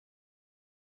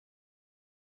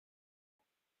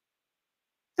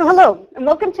So hello, and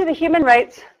welcome to the Human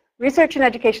Rights Research and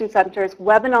Education Center's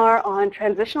webinar on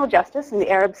transitional justice in the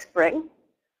Arab Spring.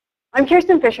 I'm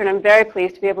Kirsten Fisher, and I'm very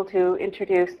pleased to be able to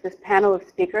introduce this panel of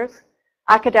speakers,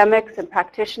 academics and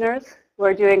practitioners who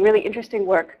are doing really interesting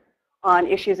work on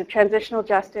issues of transitional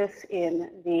justice in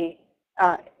the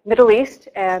Middle East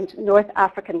and North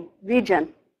African region.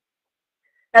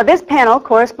 Now, this panel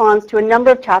corresponds to a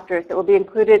number of chapters that will be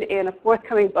included in a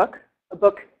forthcoming book, a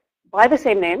book by the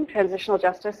same name, Transitional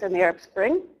Justice in the Arab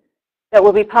Spring, that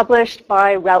will be published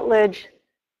by Routledge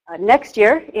next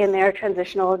year in their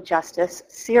Transitional Justice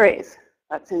series.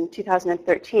 That's in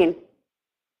 2013.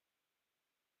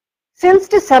 Since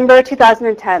December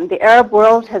 2010, the Arab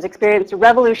world has experienced a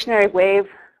revolutionary wave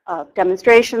of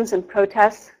demonstrations and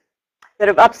protests that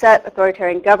have upset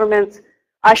authoritarian governments,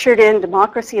 ushered in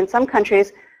democracy in some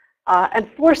countries, and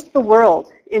forced the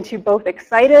world into both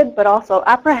excited but also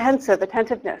apprehensive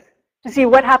attentiveness to see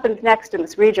what happens next in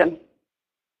this region.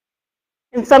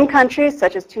 In some countries,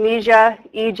 such as Tunisia,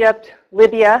 Egypt,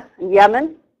 Libya, and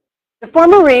Yemen, the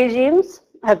former regimes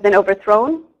have been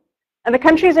overthrown, and the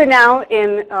countries are now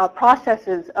in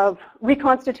processes of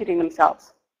reconstituting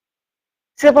themselves.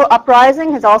 Civil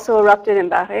uprising has also erupted in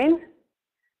Bahrain,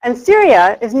 and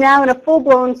Syria is now in a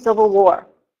full-blown civil war,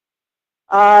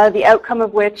 the outcome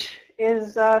of which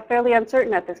is fairly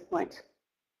uncertain at this point.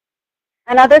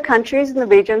 And other countries in the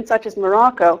region, such as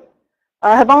Morocco,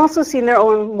 have also seen their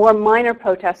own more minor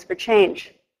protests for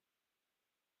change.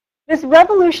 This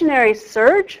revolutionary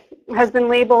surge has been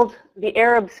labeled the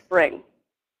Arab Spring,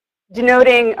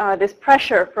 denoting this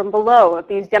pressure from below of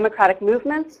these democratic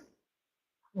movements,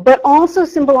 but also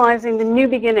symbolizing the new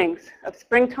beginnings of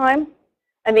springtime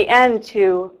and the end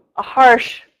to a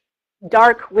harsh,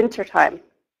 dark wintertime.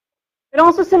 It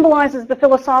also symbolizes the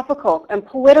philosophical and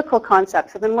political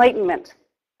concepts of enlightenment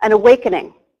and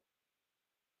awakening.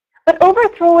 But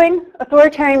overthrowing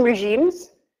authoritarian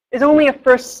regimes is only a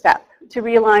first step to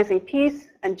realizing peace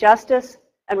and justice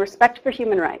and respect for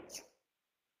human rights.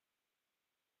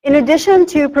 In addition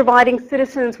to providing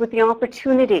citizens with the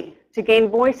opportunity to gain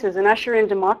voices and usher in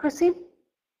democracy,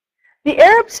 the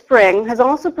Arab Spring has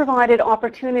also provided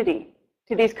opportunity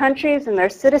to these countries and their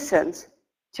citizens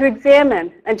to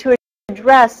examine and to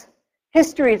address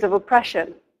histories of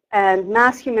oppression and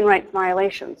mass human rights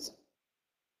violations.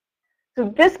 So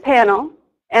this panel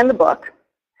and the book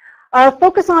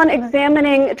focus on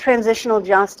examining transitional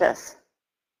justice,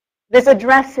 this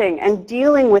addressing and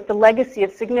dealing with the legacy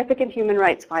of significant human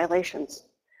rights violations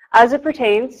as it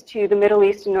pertains to the Middle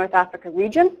East and North Africa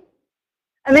region.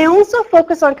 And they also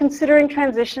focus on considering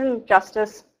transition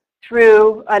justice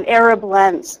through an Arab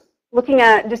lens, looking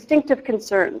at distinctive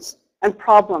concerns and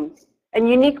problems and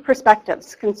unique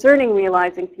perspectives concerning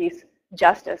realizing peace,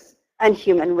 justice, and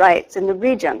human rights in the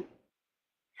region.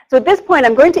 So at this point,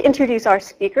 I'm going to introduce our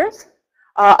speakers.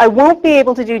 I won't be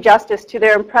able to do justice to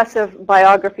their impressive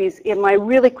biographies in my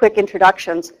really quick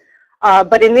introductions,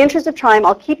 but in the interest of time,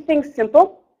 I'll keep things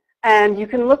simple, and you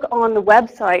can look on the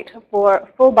website for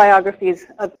full biographies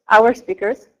of our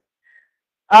speakers.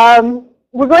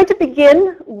 We're going to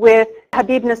begin with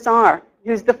Habib Nassar,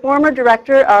 who's the former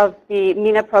director of the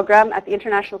MENA program at the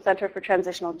International Center for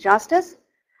Transitional Justice,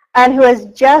 and who has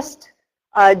just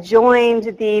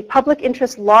joined the Public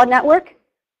Interest Law Network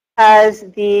as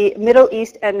the Middle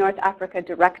East and North Africa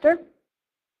director.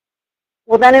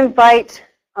 We'll then invite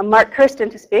Mark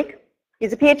Kirsten to speak.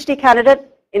 He's a Ph.D. candidate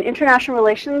in international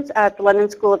relations at the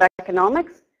London School of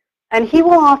Economics, and he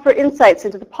will offer insights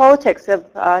into the politics of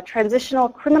transitional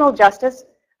criminal justice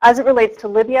as it relates to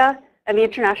Libya and the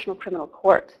International Criminal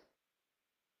Court.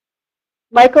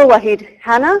 Michael Wahid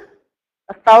Hanna,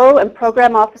 a fellow and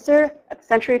program officer at the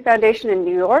Century Foundation in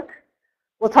New York,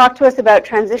 will talk to us about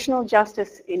transitional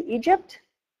justice in Egypt.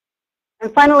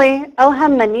 And finally,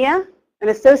 Elham Mania, an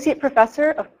associate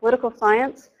professor of political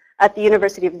science at the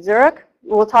University of Zurich,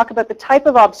 will talk about the type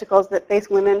of obstacles that face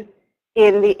women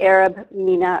in the Arab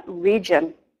MENA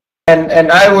region.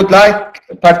 And I would like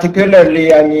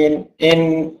particularly,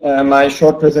 in my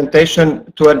short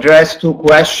presentation to address two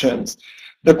questions.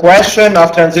 The question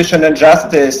of transition and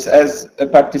justice as a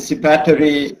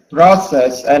participatory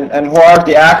process and who are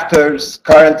the actors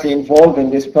currently involved in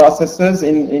these processes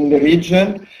in the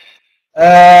region.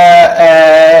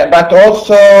 But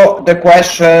also the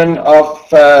question of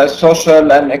social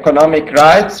and economic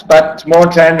rights, but more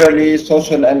generally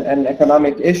social and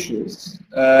economic issues.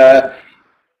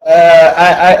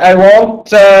 I won't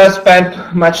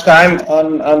spend much time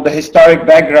on the historic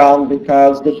background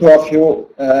because the two of you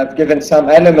have given some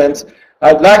elements.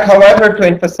 I'd like, however, to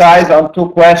emphasize on two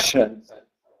questions.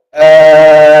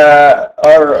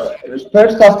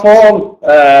 First of all,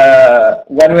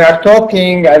 when we are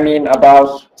talking, I mean,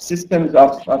 about systems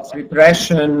of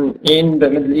repression in the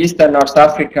Middle East and North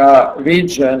Africa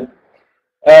region,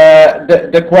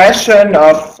 the question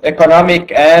of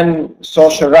economic and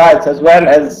social rights, as well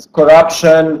as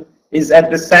corruption, is at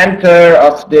the center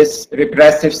of this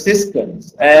repressive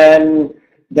systems. And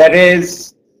there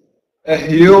is a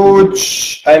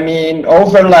huge, I mean,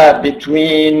 overlap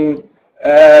between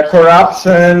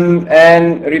corruption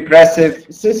and repressive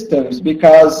systems,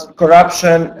 because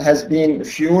corruption has been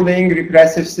fueling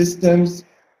repressive systems,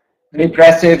 and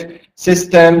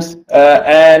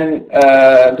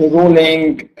the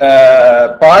ruling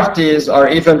parties or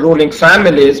even ruling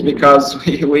families, because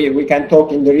we can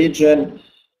talk in the region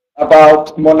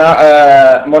about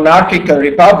monarchical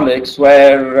republics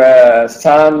where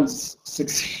sons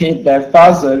succeed their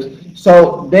fathers.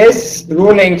 So these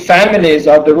ruling families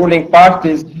or the ruling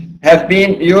parties have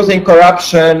been using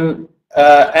corruption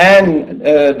and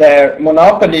their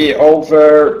monopoly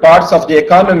over parts of the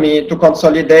economy to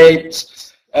consolidate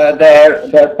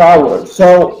their power.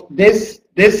 So this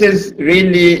is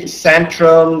really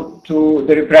central to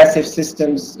the repressive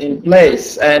systems in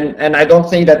place, and I don't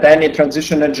think that any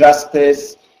transitional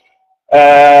justice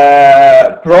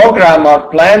program or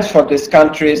plans for these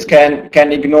countries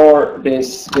can ignore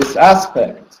this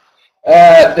aspect.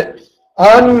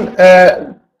 On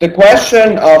the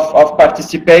question of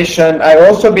participation, I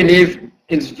also believe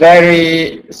is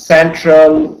very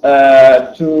central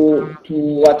to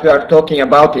what we are talking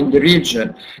about in the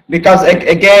region, because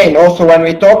again, also when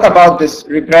we talk about these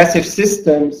repressive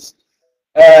systems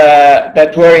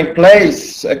that were in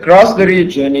place across the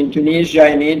region, in Tunisia,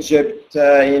 in Egypt,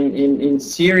 in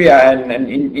Syria, and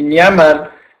in Yemen,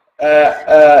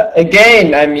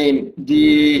 again, I mean,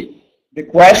 the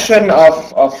question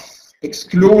of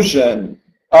exclusion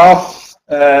of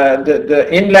the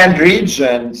inland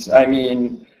regions, I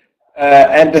mean,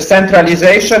 and the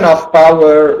centralization of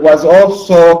power was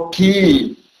also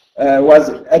key, was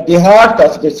at the heart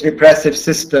of these repressive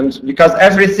systems, because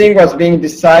everything was being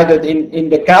decided in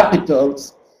the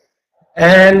capitals,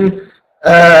 and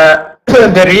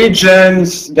the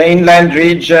regions, the inland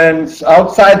regions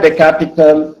outside the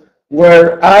capital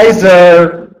were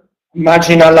either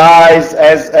marginalized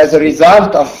as a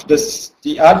result of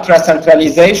the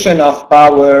ultra-centralization of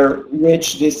power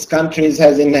which these countries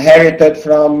has inherited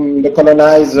from the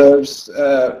colonizers,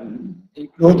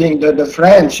 including the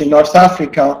French in North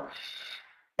Africa.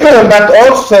 But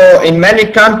also in many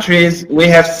countries we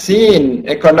have seen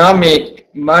economic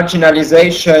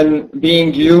marginalization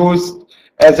being used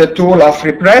as a tool of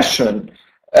repression.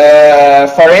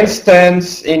 For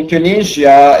instance, in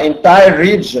Tunisia, entire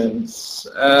regions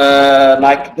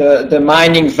like the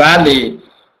mining valley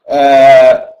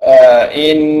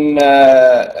in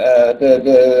the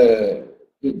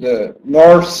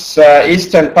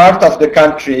northeastern part of the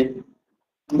country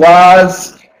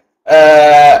was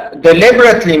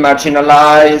deliberately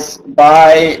marginalized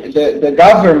by the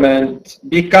government,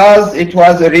 because it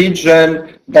was a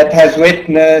region that has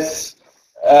witnessed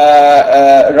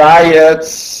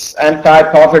riots,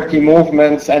 anti-poverty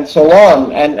movements, and so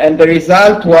on. And the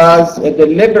result was a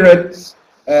deliberate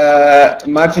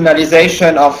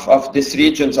marginalization of these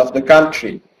regions of the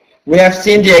country. We have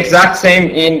seen the exact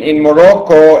same in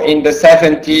Morocco in the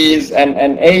 70s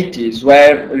and 80s,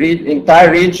 where entire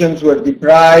regions were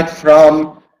deprived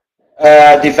from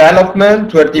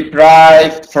development, were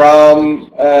deprived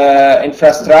from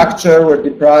infrastructure, were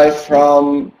deprived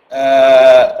from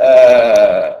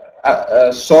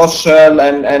social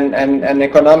and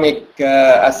economic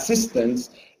assistance,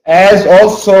 as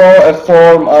also a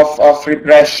form of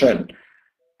repression.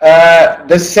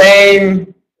 The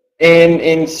same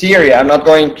in Syria. I'm not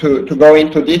going to go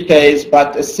into details,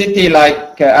 but a city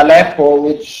like Aleppo,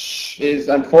 which is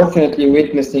unfortunately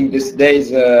witnessing these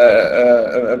days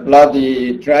a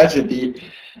bloody tragedy,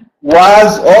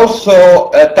 was also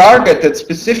targeted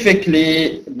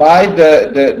specifically by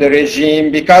the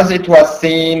regime, because it was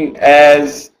seen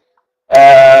as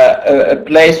a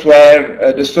place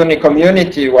where the Sunni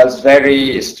community was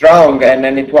very strong, and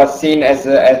it was seen as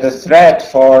a threat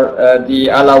for the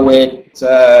Alawite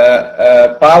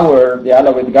power, the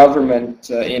Alawite government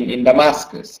in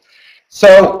Damascus.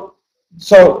 So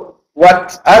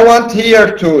what I want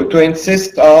here to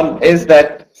insist on is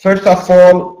that, first of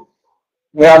all,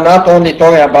 we are not only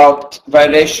talking about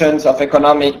violations of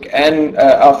economic and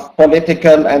of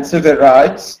political and civil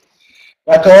rights,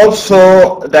 but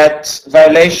also that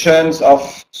violations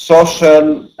of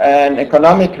social and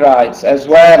economic rights, as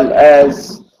well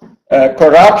as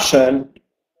corruption,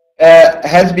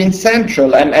 has been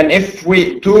central, and if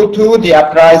we to the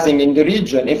uprising in the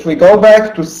region, if we go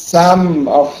back to some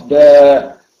of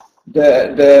the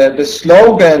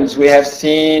slogans we have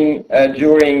seen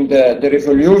during the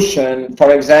revolution,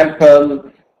 for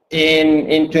example,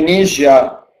 in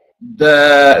Tunisia,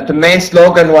 the main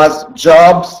slogan was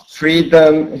jobs,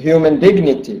 freedom, human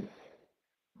dignity.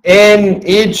 In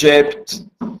Egypt,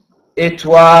 it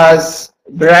was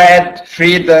bread,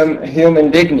 freedom, human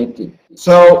dignity.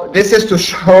 So this is to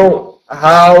show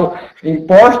how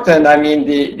important, I mean,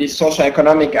 the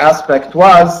socio-economic aspect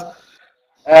was,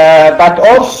 but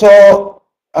also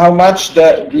how much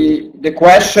the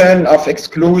question of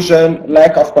exclusion,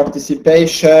 lack of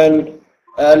participation,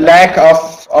 lack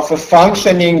of a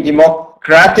functioning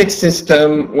democratic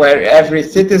system where every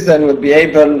citizen would be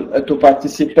able to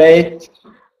participate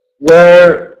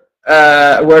were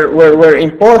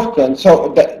important.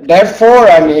 So therefore,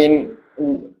 I mean,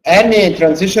 any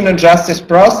transitional justice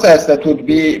process that would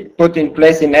be put in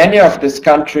place in any of these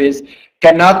countries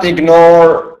cannot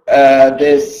ignore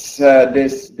this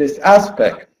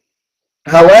aspect.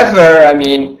 However, I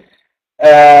mean,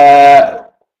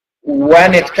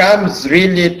 when it comes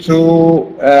really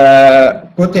to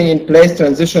putting in place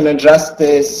transitional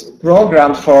justice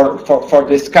programs for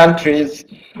these countries,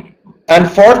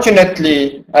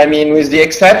 unfortunately, I mean, with the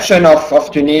exception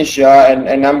of Tunisia,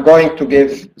 and I'm going to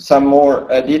give some more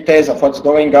details of what's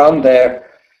going on there,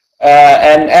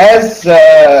 and as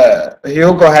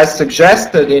Hugo has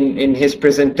suggested in his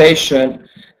presentation,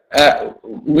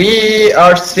 we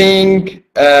are seeing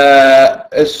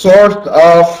a sort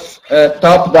of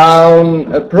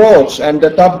top-down approach, and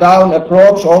the top-down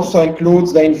approach also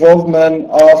includes the involvement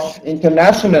of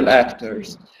international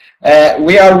actors.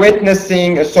 We are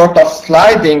witnessing a sort of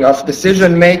sliding of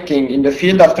decision-making in the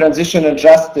field of transitional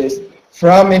justice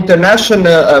from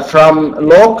international, from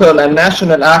local and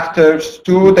national actors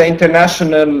to the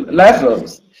international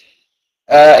levels.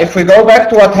 If we go back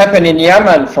to what happened in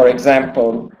Yemen, for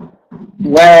example,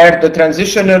 where the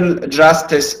transitional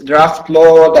justice draft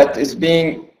law that is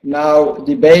being now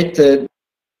debated,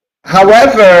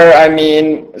 however, I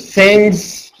mean,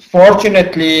 things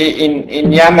fortunately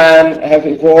in Yemen have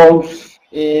evolved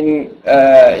in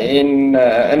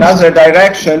another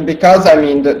direction, because I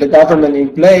mean the government in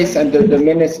place and the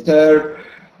minister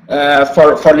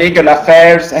for legal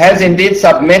affairs has indeed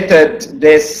submitted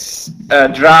this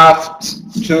draft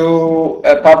to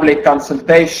a public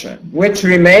consultation, which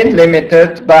remained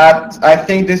limited, but I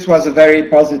think this was a very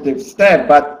positive step.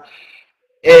 But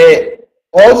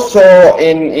also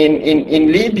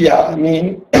in Libya, I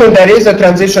mean, there is a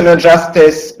transitional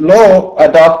justice law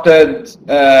adopted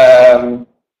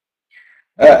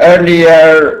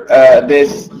earlier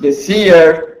this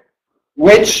year,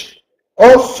 which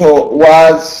also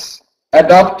was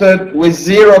adopted with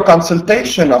zero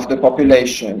consultation of the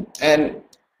population. And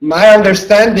my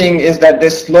understanding is that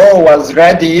this law was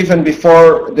ready even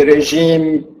before the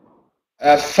regime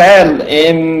fell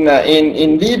in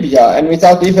Libya, and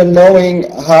without even knowing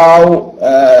how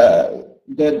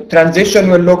the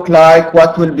transition will look like,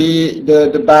 what will be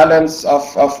the balance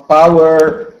of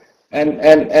power,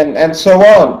 and so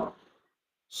on.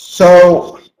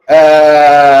 So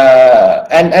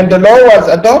and the law was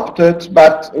adopted,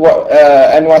 but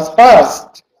and was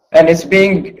passed, and it's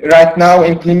being right now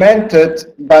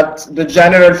implemented. But the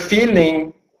general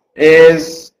feeling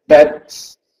is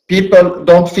that people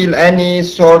don't feel any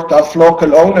sort of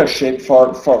local ownership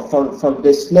for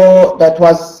this law that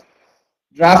was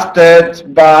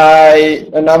drafted by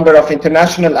a number of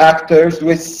international actors,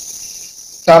 with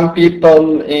some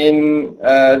people in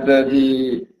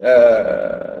the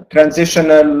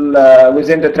transitional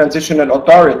within the transitional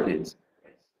authorities.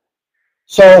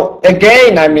 So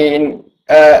again, I mean,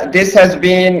 this has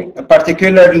been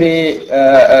particularly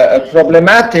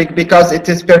problematic because it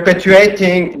is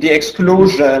perpetuating the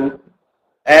exclusion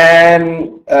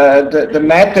and the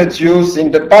methods used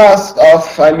in the past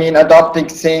of, I mean, adopting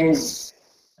things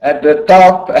at the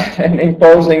top and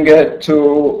imposing it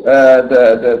to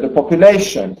the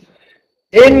population.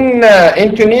 In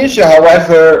Tunisia,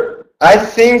 however, I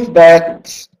think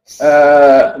that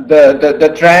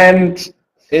the trend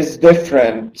is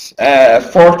different.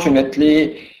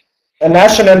 Fortunately, a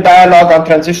national dialogue on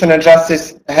transitional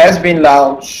justice has been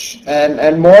launched,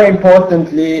 and more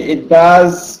importantly, it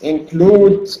does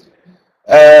include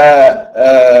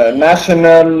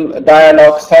national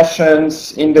dialogue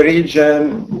sessions in the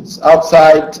regions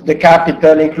outside the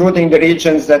capital, including the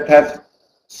regions that have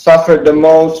suffered the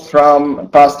most from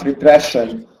past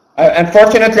repression.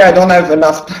 Unfortunately, I don't have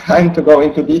enough time to go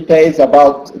into details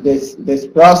about this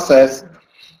process,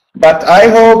 but I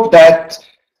hope that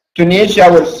Tunisia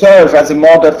will serve as a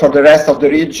model for the rest of the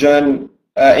region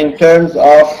in terms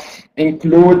of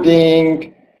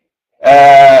including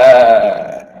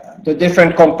the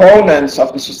different components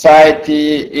of the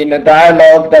society in a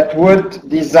dialogue that would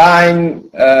design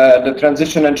the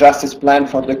transition and justice plan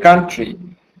for the country.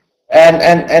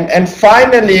 And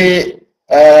finally,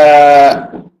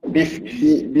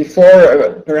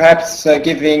 before perhaps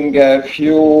giving a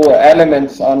few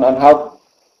elements on how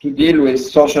to deal with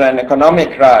social and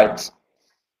economic rights,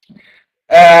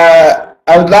 I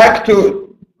would like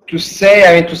to say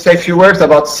a few words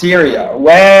about Syria,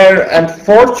 where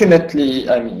unfortunately,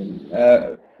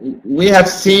 we have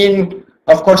seen,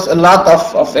 of course, a lot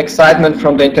of excitement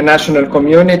from the international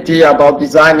community about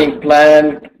designing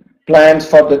plans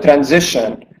for the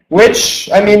transition, which,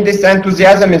 this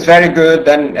enthusiasm is very good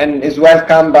and is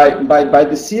welcomed by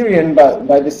the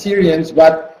Syrians,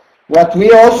 but what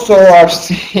we also are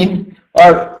seeing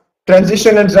are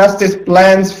transition and justice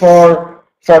plans for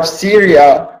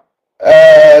Syria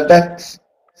that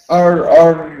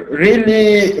are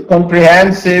really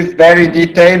comprehensive, very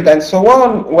detailed, and so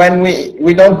on, when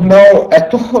we don't know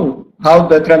at all how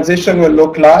the transition will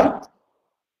look like.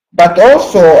 But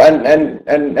also,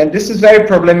 and this is very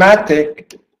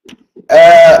problematic,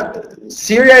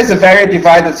 Syria is a very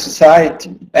divided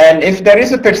society, and if there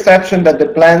is a perception that the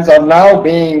plans are now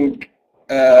being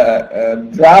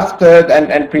drafted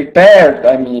and prepared,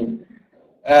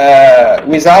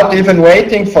 without even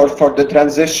waiting for the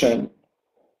transition,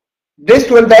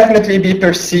 this will definitely be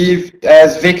perceived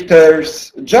as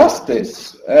victors'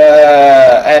 justice,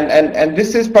 and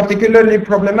this is particularly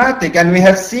problematic. And we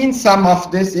have seen some of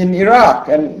this in Iraq,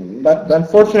 but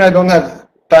unfortunately, I don't have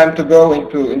time to go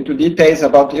into details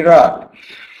about Iraq.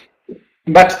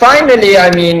 But finally,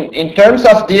 in terms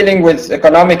of dealing with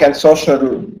economic and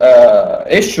social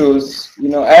issues,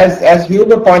 as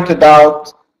Hugo pointed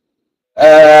out,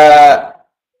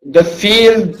 the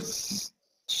field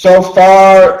so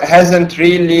far hasn't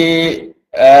really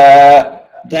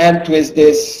dealt with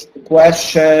this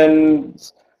question,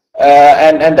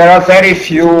 and there are very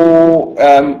few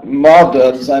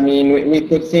models. We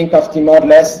could think of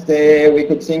Timor-Leste, we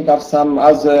could think of some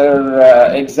other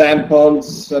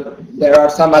examples. There are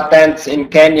some attempts in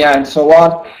Kenya and so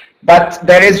on, but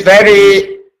there is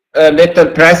very little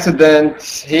precedent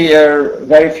here,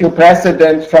 very few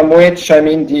precedents from which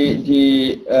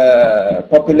the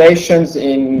populations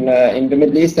in the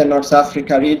Middle East and North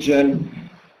Africa region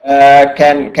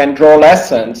can draw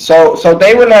lessons. So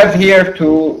they will have here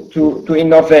to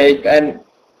innovate, and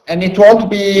it won't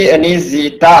be an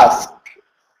easy task.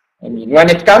 When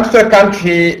it comes to a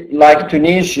country like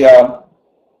Tunisia,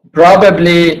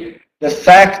 probably the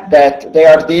fact that they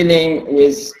are dealing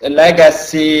with a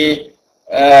legacy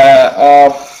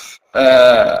of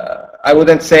I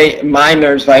wouldn't say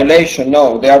minors violation,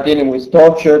 no, they are dealing with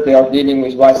torture, they are dealing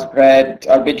with widespread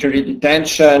arbitrary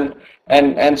detention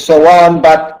and so on,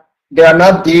 but they are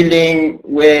not dealing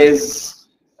with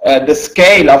the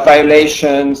scale of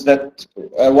violations that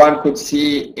one could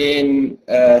see in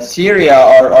Syria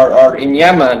or in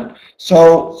Yemen.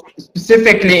 So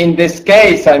specifically in this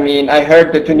case, I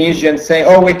heard the Tunisians say,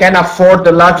 oh, we can afford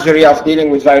the luxury of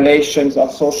dealing with violations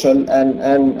of social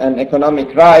and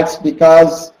economic rights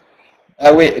because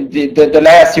the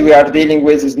legacy we are dealing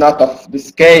with is not of the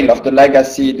scale of the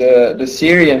legacy the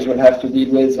Syrians will have to deal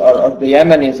with or the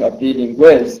Yemenis are dealing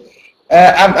with.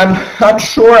 I'm not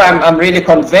sure I'm really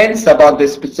convinced about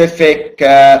this specific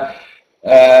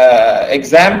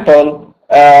example.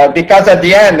 Because at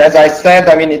the end, as I said,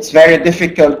 it's very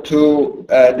difficult to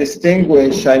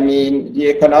distinguish, the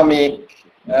economic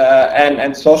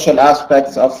and social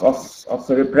aspects of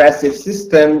a repressive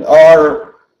system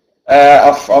or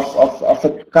of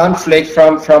a conflict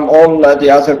from all the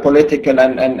other political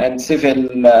and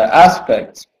civil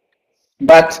aspects.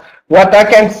 But what I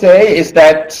can say is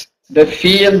that the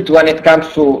field, when it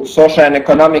comes to social and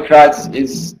economic rights,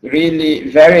 is really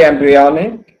very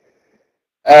embryonic.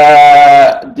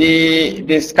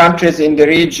 These countries in the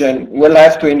region will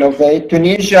have to innovate.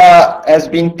 Tunisia has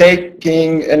been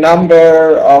taking a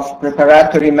number of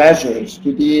preparatory measures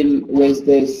to deal with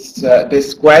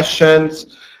these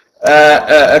questions.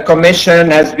 A commission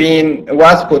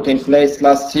was put in place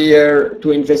last year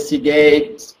to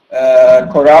investigate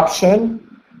corruption.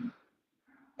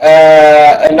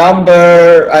 The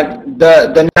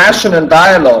national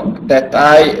dialogue that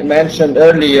I mentioned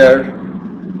earlier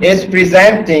is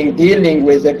dealing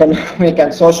with economic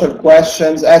and social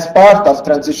questions as part of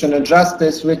transitional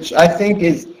justice, which I think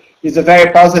is a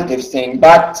very positive thing.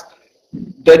 But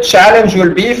the challenge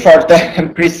will be for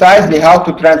them precisely how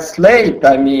to translate,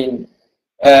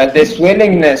 this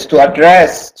willingness to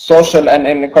address social and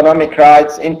economic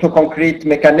rights into concrete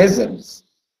mechanisms.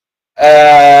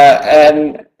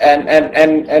 And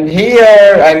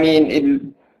here, I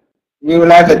mean, we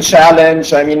will have a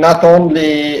challenge. I mean, not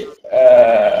only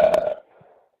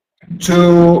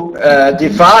to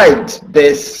divide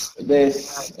this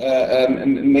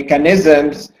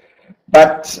mechanisms,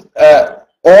 but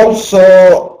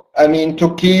also, I mean,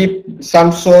 to keep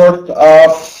some sort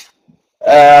of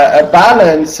a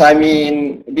balance, I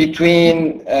mean,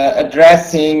 between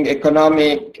addressing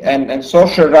economic and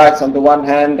social rights on the one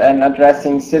hand, and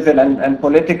addressing civil and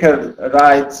political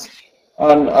rights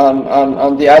on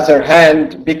the other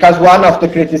hand, because one of the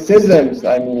criticisms,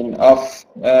 I mean, of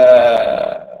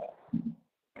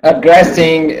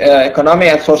addressing economic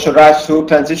and social rights through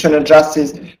transitional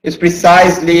justice is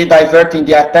precisely diverting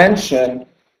the attention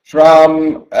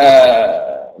from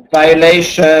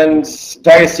violations,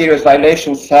 very serious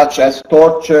violations such as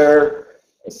torture,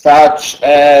 such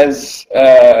as,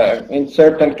 in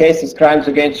certain cases, crimes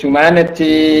against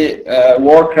humanity,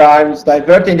 war crimes,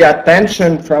 diverting the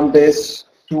attention from this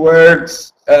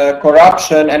towards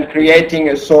corruption and creating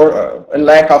a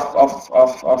lack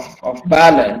of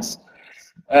balance.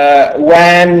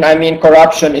 When, I mean,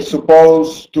 corruption is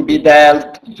supposed to be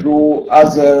dealt through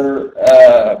other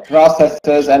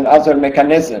processes and other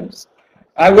mechanisms.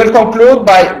 I will conclude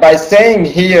by saying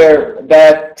here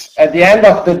that at the end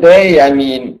of the day, I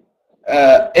mean,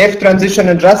 if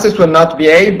transitional justice will not be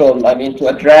able, I mean, to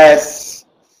address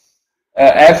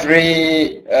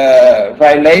every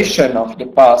violation of the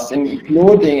past,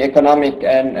 including economic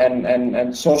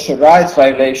and social rights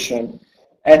violation,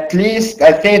 at least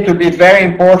I think it will be very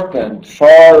important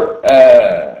for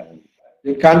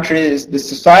the countries, the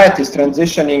societies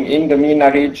transitioning in the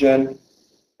MENA region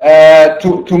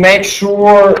to make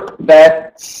sure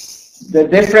that the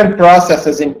different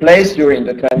processes in place during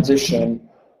the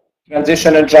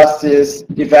transitional justice,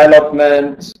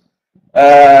 development,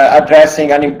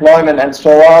 addressing unemployment and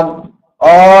so on,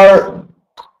 are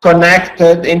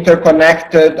connected,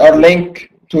 interconnected, or linked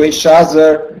to each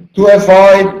other to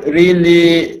avoid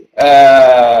really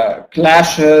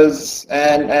clashes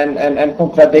and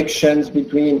contradictions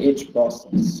between each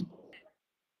process.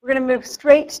 We're going to move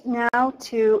straight now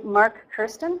to Mark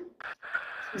Kirsten,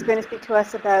 who's going to speak to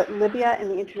us about Libya and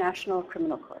the International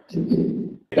Criminal Court.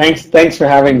 Thanks for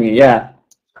having me. Yeah,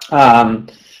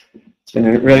 it's been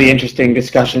a really interesting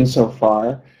discussion so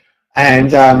far.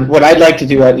 And what I'd like to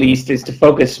do, at least, is to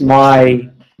focus my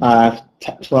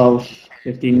 12,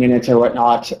 15 minutes or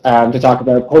whatnot to talk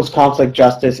about post-conflict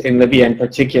justice in Libya in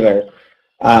particular.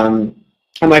 And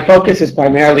my focus is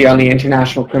primarily on the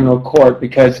International Criminal Court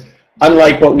because,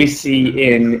 unlike what we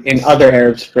see in other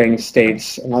Arab Spring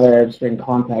states and other Arab Spring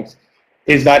contexts,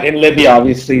 is that in Libya,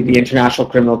 obviously, the International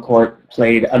Criminal Court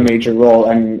played a major role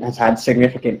and has had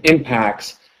significant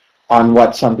impacts on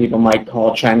what some people might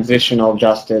call transitional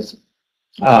justice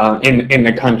in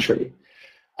the country.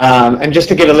 And just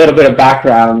to give a little bit of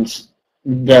background,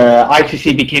 the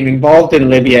ICC became involved in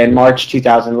Libya in March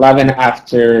 2011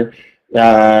 after,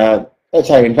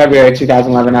 in February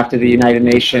 2011 after the United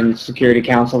Nations Security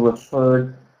Council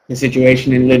referred the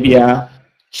situation in Libya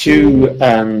to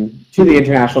the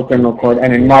International Criminal Court,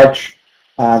 and in March,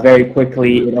 very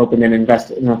quickly, it opened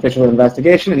an official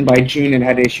investigation, and by June it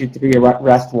had issued 3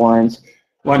 arrest warrants,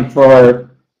 one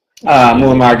for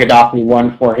Muammar Gaddafi,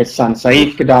 one for his son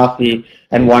Saif Gaddafi,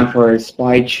 and one for his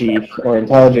spy chief or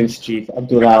intelligence chief,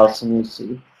 Abdullah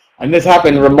al-Sanusi. And this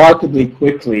happened remarkably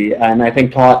quickly, and I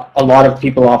think caught a lot of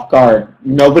people off guard.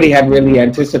 Nobody had really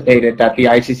anticipated that the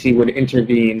ICC would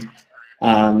intervene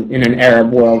in an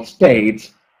Arab world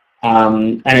state.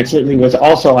 And it certainly was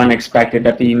also unexpected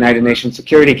that the United Nations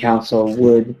Security Council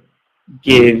would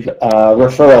give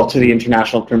referral to the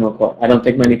International Criminal Court. I don't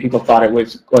think many people thought it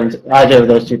was going to, either of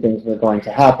those two things were going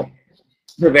to happen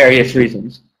for various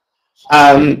reasons.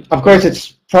 Of course,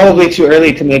 it's probably too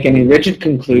early to make any rigid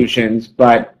conclusions,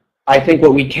 but I think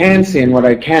what we can see, and what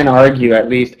I can argue at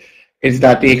least, is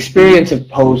that the experience of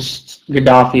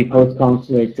post-Gaddafi,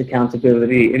 post-conflict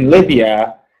accountability in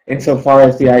Libya, insofar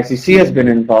as the ICC has been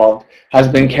involved, has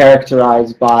been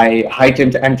characterized by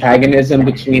heightened antagonism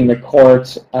between the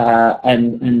court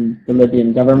and the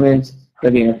Libyan government,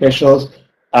 Libyan officials,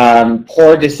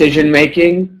 poor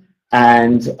decision-making,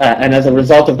 and as a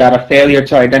result of that, a failure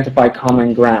to identify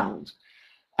common ground.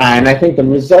 And I think the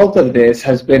result of this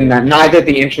has been that neither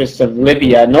the interests of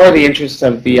Libya nor the interests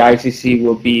of the ICC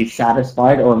will be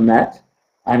satisfied or met.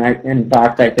 And in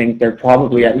fact, I think they're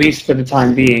probably, at least for the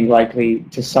time being, likely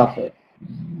to suffer.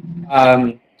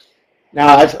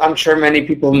 Now, as I'm sure many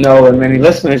people know and many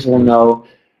listeners will know,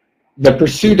 the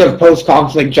pursuit of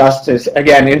post-conflict justice,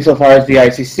 again, insofar as the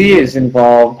ICC is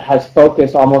involved, has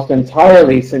focused almost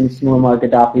entirely since Muammar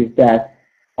Gaddafi's death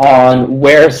on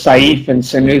where Saif and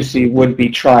Senussi would be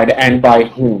tried and by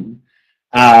whom.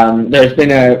 There's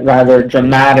been a rather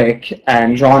dramatic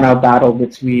and drawn-out battle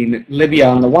between Libya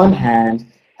on the one hand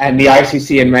and the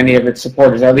ICC and many of its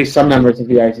supporters, at least some members of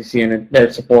the ICC and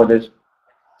their supporters,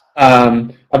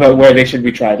 about where they should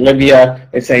be tried. Libya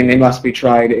is saying they must be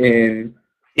tried in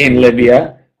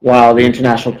Libya, while the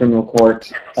International Criminal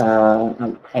Court,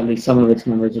 at least some of its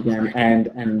members again,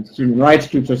 and human rights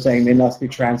groups are saying they must be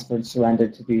transferred,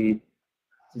 surrendered to the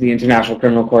International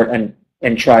Criminal Court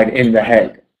and tried in The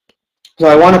Hague. So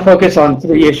I want to focus on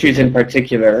three issues in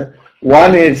particular.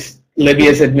 One is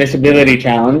Libya's admissibility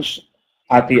challenge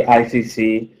at the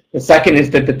ICC. The second is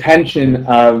the detention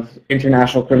of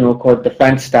International Criminal Court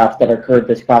defense staff that occurred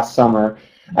this past summer.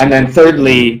 And then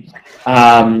thirdly,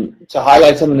 to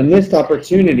highlight some of the missed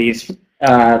opportunities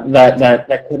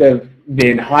that could have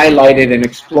been highlighted and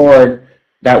explored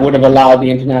that would have allowed the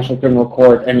International Criminal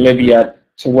Court and Libya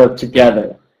to work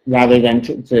together rather than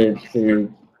to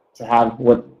have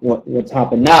what's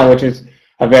happened now, which is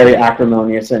a very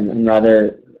acrimonious and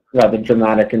rather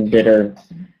dramatic and bitter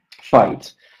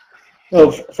fight. So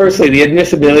firstly, the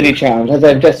admissibility challenge. As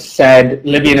I've just said,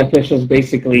 Libyan officials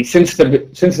basically, since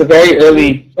the very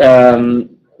early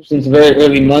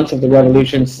months of the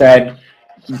revolution, said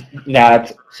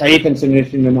that Saif and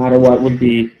Senussi, no matter what, would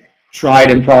be tried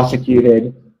and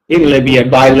prosecuted in Libya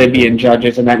by Libyan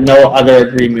judges, and that no other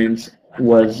agreement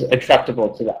was acceptable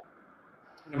to them.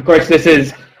 And of course, this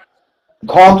is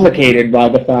complicated by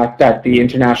the fact that the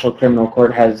International Criminal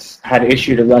Court had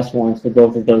issued arrest warrants for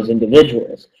both of those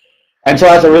individuals. And so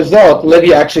as a result,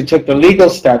 Libya actually took the legal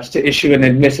steps to issue an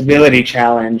admissibility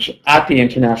challenge at the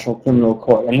International Criminal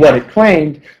Court. And what it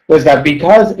claimed was that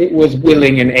because it was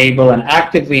willing and able and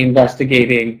actively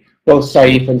investigating both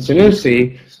Saif and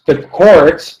Senussi, the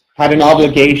court had an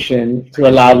obligation to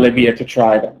allow Libya to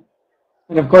try them.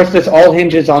 And of course, this all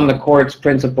hinges on the court's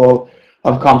principle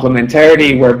of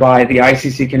complementarity, whereby the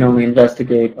ICC can only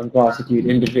investigate and prosecute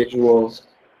individuals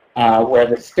where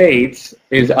the state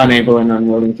is unable and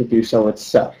unwilling to do so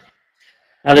itself.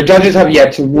 Now, the judges have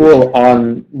yet to rule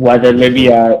on whether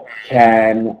Libya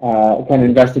can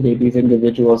investigate these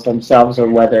individuals themselves or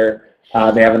whether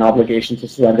they have an obligation to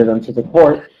surrender them to the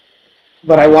court.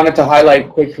 But I wanted to highlight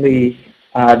quickly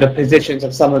the positions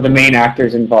of some of the main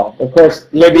actors involved. Of course,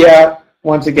 Libya,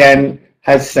 once again,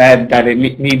 has said that it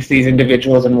needs these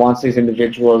individuals and wants these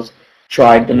individuals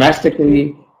tried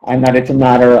domestically, and that it's a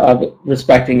matter of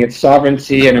respecting its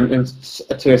sovereignty and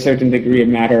to a certain degree a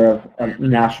matter of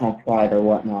national pride or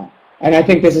whatnot. And I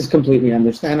think this is completely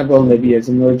understandable. Libya is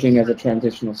emerging as a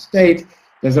transitional state,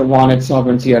 doesn't want its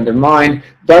sovereignty undermined,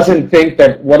 doesn't think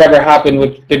that whatever happened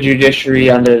with the judiciary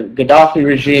under Gaddafi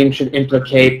regime should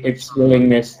implicate its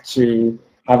willingness to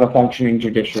have a functioning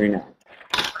judiciary now.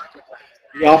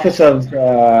 The Office of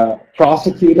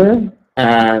Prosecutor,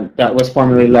 that was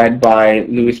formerly led by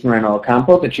Luis Moreno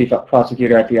Ocampo, the chief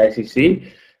prosecutor at the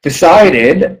ICC,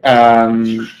 decided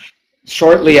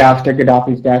shortly after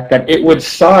Gaddafi's death that it would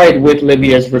side with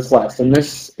Libya's request. And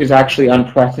this is actually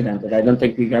unprecedented. I don't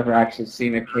think we've ever actually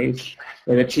seen a case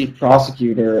where the chief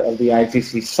prosecutor of the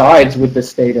ICC sides with the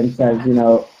state and says, you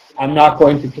know, I'm not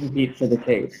going to compete for the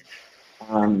case.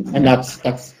 And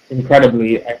that's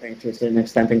incredibly, I think to a certain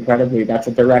extent incredibly, that's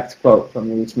a direct quote from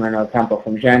Luis Moreno Ocampo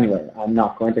from January. I'm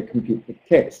not going to compete for the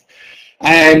case.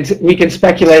 And we can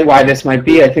speculate why this might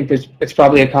be. I think it's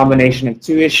probably a combination of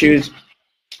two issues.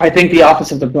 I think the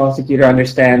Office of the Prosecutor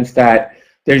understands that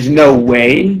there's no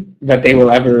way that they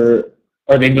will ever,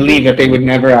 or they believe that they would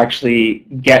never actually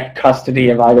get custody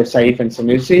of either Saif and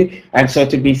Senussi. And so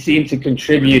to be seen to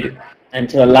contribute and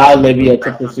to allow Libya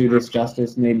to pursue this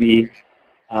justice maybe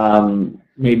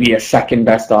a second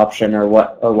best option or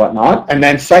whatnot. And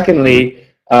then secondly,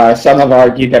 some have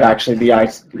argued that actually the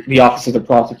Office of the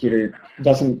Prosecutor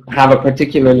doesn't have a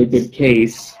particularly good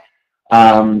case,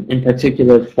 in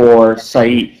particular for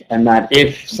Saif, and that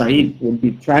if Saif would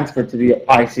be transferred to the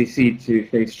ICC to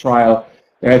face trial,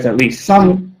 there is at least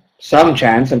some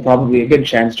chance, and probably a good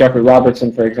chance, Jeffrey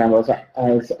Robertson, for example,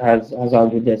 has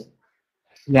argued this,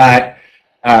 that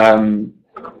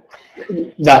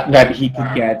that he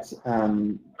could get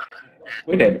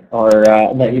acquitted, or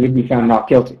that he would be found not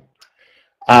guilty.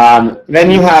 Then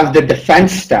you have the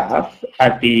defense staff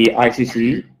at the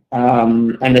ICC,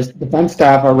 and the defense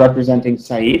staff are representing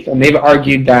Saif, and they've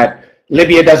argued that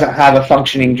Libya doesn't have a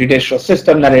functioning judicial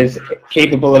system that is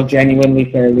capable of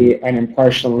genuinely, fairly, and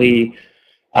impartially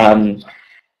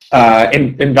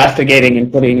investigating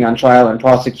and putting on trial and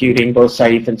prosecuting both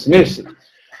Saif and Sanusi.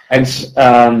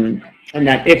 And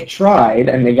that if tried,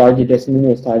 and they've argued this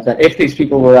numerous times, that if these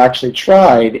people were actually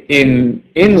tried in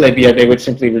Libya, they would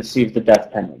simply receive the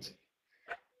death penalty.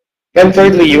 Then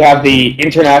thirdly, you have the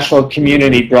international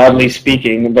community, broadly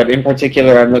speaking, but in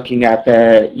particular, I'm looking at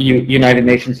the United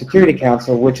Nations Security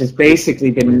Council, which has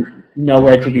basically been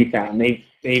nowhere to be found.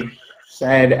 They've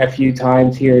said a few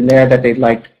times here and there that they'd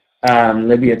like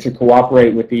Libya to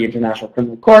cooperate with the International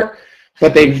Criminal Court,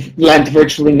 but they've lent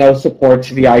virtually no support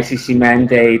to the ICC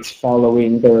mandates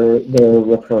following their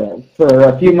referral. For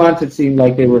a few months, it seemed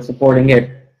like they were supporting it,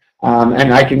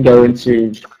 and I can go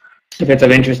into, if it's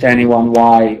of interest to anyone,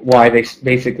 why they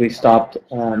basically stopped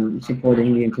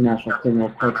supporting the International Criminal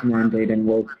Court's mandate and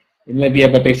work in Libya,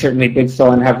 but they certainly did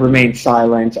so and have remained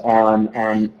silent on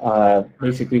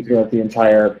basically throughout the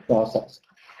entire process,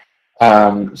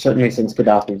 certainly since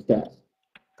Gaddafi's death.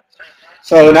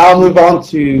 So now I'll move on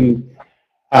to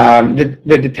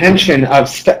the detention of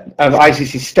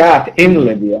ICC staff in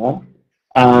Libya.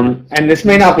 And this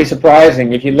may not be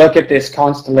surprising. If you look at this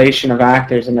constellation of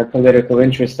actors and their political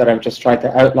interests that I've just tried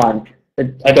to outline,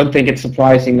 I don't think it's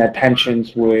surprising that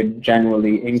tensions would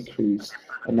generally increase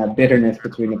and that bitterness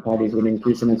between the parties would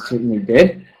increase, and it certainly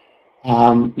did.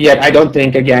 Yet I don't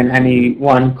think, again,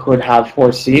 anyone could have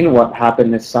foreseen what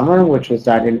happened this summer, which was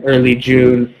that in early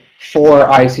June, 4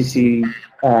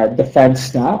 ICC defense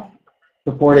staff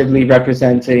purportedly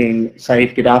representing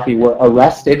Saif Gaddafi were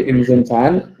arrested in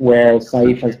Zintan, where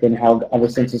Saif has been held ever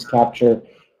since his capture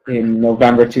in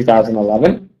November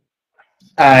 2011.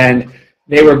 And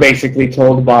they were basically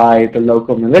told by the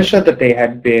local militia that they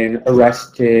had been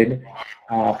arrested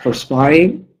for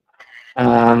spying.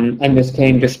 And this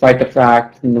came despite the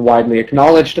fact, and the widely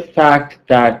acknowledged fact,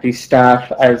 that the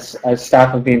staff, as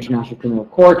staff of the International Criminal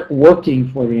Court, working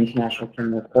for the International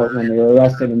Criminal Court when they were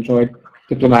arrested, enjoyed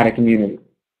diplomatic immunity.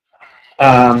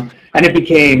 And it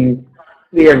became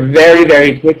clear very,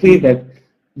 very quickly that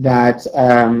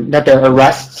their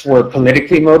arrests were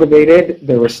politically motivated.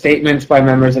 There were statements by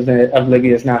members of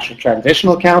Libya's National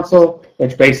Transitional Council,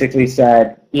 which basically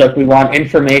said, look, we want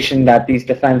information that these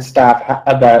defense staff have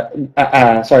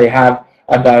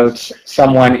about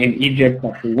someone in Egypt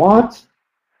that we want.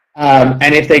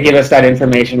 And if they give us that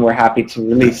information, we're happy to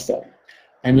release them.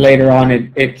 And later on,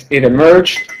 it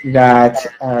emerged that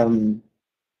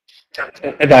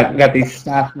that these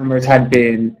staff members had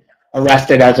been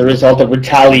arrested as a result of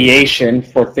retaliation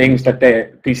for things that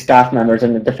these staff members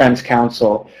and the Defense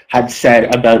Council had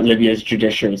said about Libya's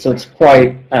judiciary. So it's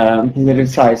quite a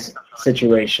politicized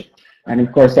situation. And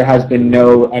of course, there has been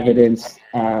no evidence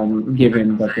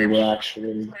given that they were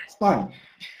actually spying.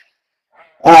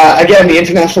 Again, the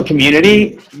international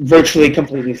community virtually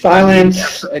completely silent.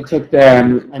 It took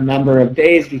them a number of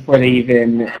days before they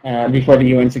even, before the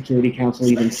UN Security Council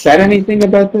even said anything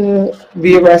about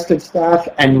the arrested staff.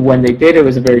 And when they did, it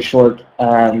was a very short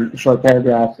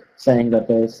paragraph saying that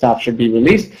the staff should be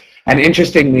released. And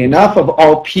interestingly enough, of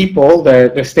all people,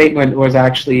 the statement was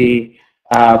actually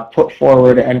put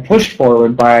forward and pushed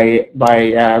forward by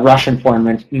Russian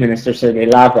Foreign Minister Sergei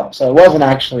Lavrov. So it wasn't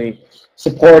actually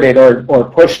supported or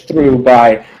pushed through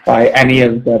by any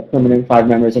of the permanent 5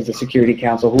 members of the Security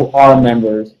Council who are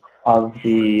members of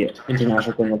the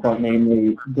International Criminal Court,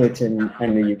 namely Britain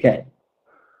and the UK.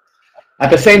 At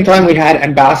the same time, we had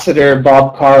Ambassador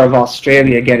Bob Carr of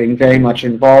Australia getting very much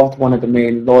involved. One of the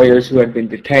main lawyers who had been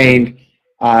detained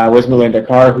was Melinda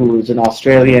Carr, who was an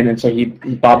Australian, and so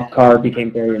Bob Carr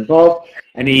became very involved,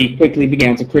 and he quickly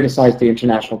began to criticize the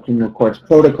International Criminal Court's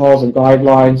protocols and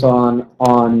guidelines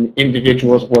on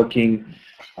individuals working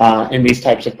in these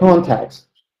types of contexts.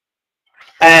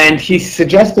 And he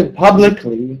suggested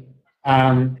publicly,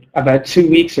 about 2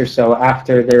 weeks or so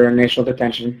after their initial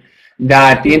detention,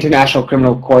 that the International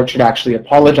Criminal Court should actually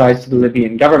apologize to the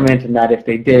Libyan government, and that if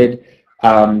they did,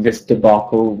 this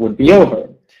debacle would be over.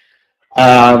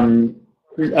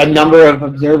 A number of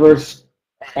observers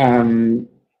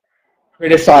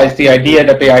criticized the idea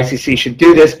that the ICC should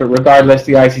do this, but regardless,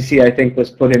 the ICC, I think, was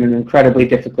put in an incredibly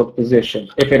difficult position.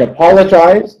 If it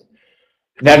apologized,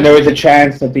 then there was a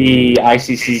chance that the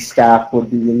ICC staff would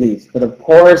be released. But of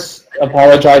course,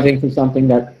 apologizing for something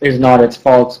that is not its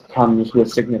fault comes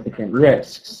with significant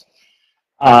risks.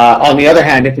 On the other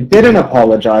hand, if it didn't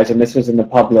apologize, and this was in the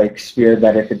public sphere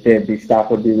that if it did, the staff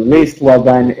would be released, well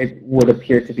then it would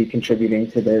appear to be contributing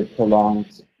to their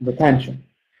prolonged detention.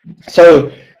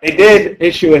 So they did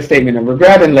issue a statement of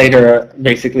regret and later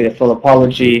basically a full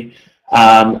apology.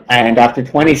 And after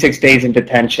 26 days in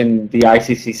detention, the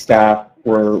ICC staff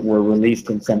were released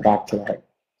and sent back to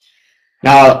The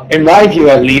Now, in my view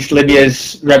at least,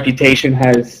 Libya's reputation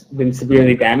has been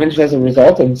severely damaged as a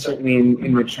result, and certainly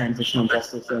in the transitional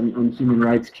justice and human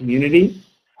rights community.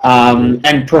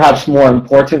 And perhaps more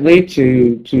importantly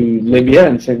to Libya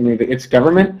and certainly its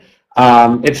government,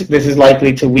 this is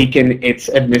likely to weaken its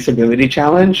admissibility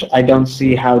challenge. I don't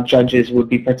see how judges would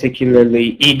be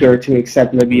particularly eager to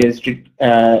accept Libya's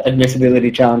admissibility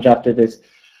challenge after this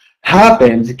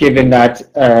happened, given that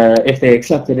if they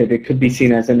accepted it, it could be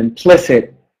seen as an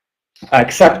implicit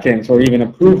acceptance or even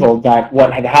approval that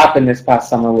what had happened this past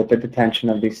summer with the detention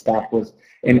of these staff was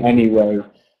in any way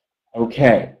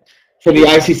okay. For the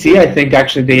ICC, I think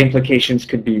actually the implications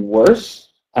could be worse.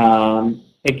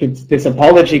 This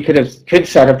apology could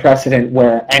set a precedent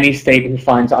where any state who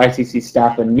finds ICC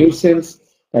staff a nuisance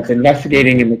that's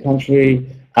investigating in the country,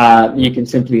 you can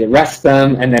simply arrest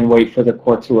them and then wait for the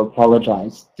court to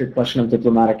apologize. The question of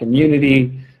diplomatic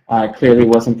immunity clearly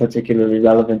wasn't particularly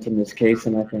relevant in this case,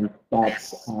 and I think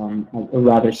that's a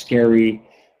rather scary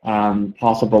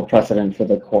possible precedent for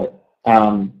the court.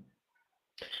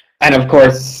 And of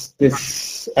course,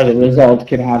 this, as a result,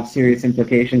 could have serious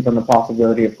implications on the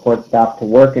possibility of court staff to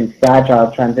work in fragile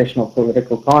transitional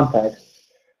political contexts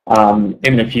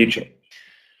in the future.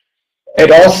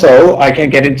 It also, I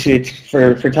can't get into it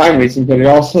for time reasons, but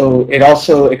it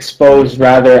also exposed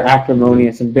rather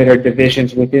acrimonious and bitter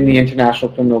divisions within the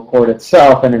International Criminal Court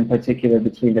itself, and in particular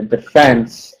between the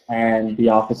defense and the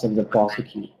Office of the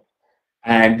Prosecutor.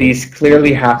 And these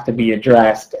clearly have to be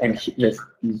addressed, and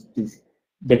these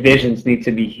divisions need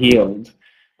to be healed,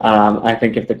 I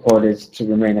think, if the court is to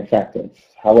remain effective.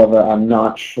 However, I'm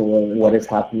not sure what is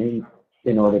happening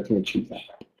in order to achieve that.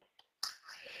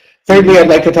 Thirdly, I'd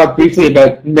like to talk briefly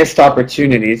about missed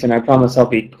opportunities, and I promise I'll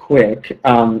be quick.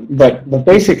 But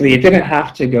basically, it didn't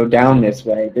have to go down this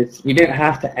way. We didn't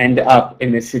have to end up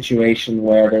in this situation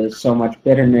where there's so much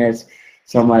bitterness,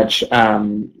 so much,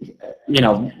 breaking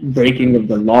of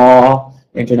the law,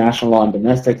 international law and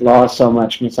domestic law, so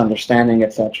much misunderstanding,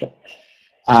 etc.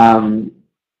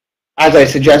 As I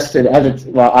suggested, as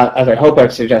I hope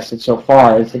I've suggested so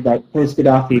far, is that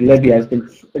post-Gaddafi Libya has been,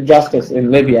 justice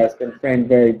in Libya has been framed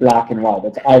very black and white.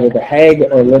 It's either The Hague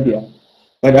or Libya.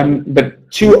 But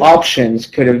two options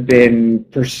could have been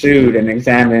pursued and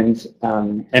examined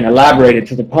and elaborated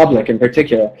to the public in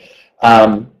particular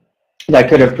that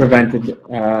could have prevented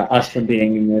us from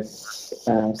being in this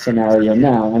scenario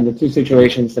now. And the two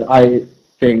situations that I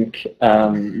think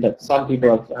that some people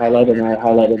have highlighted, and I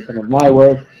highlighted some of my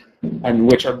work, and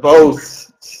which are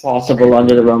both possible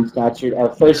under the Rome Statute,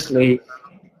 are firstly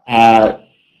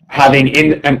having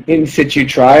an in situ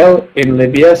trial in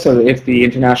Libya, so that if the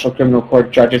International Criminal Court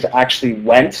judges actually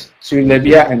went to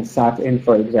Libya and sat in,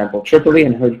 for example, Tripoli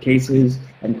and heard cases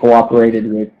and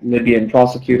cooperated with Libyan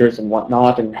prosecutors and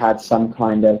whatnot and had some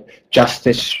kind of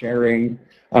justice sharing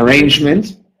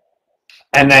arrangement.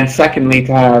 And then secondly,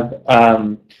 to have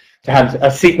a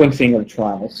sequencing of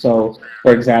trials. So,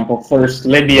 for example, first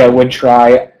Libya would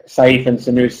try Saif and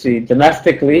Sanusi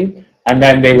domestically, and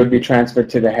then they would be transferred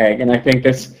to The Hague. And I think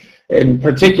this, in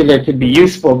particular, could be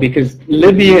useful because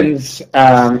Libyans,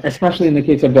 especially in the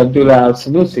case of Abdullah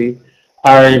al-Sanusi,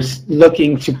 are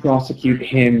looking to prosecute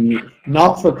him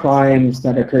not for crimes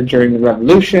that occurred during the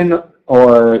revolution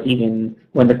or even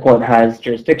when the court has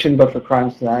jurisdiction, but for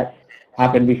crimes that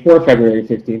happened before February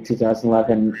 15,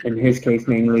 2011, in his case,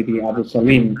 namely the Abu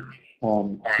Salim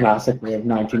massacre of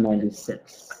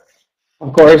 1996.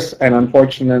 Of course, and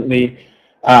unfortunately,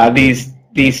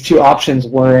 these two options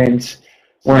weren't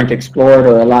explored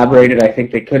or elaborated. I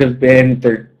think they could have been.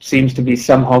 There seems to be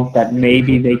some hope that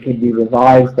maybe they could be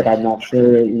revised, but I'm not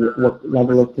sure what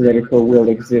level of political will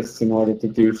exists in order to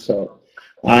do so.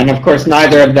 And of course,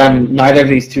 neither of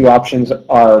these two options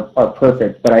are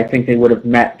perfect, but I think they would have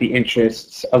met the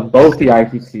interests of both the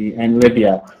ICC and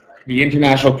Libya. The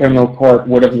International Criminal Court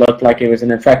would have looked like it was an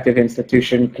effective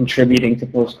institution contributing to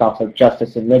post-conflict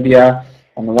justice in Libya,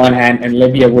 on the one hand, and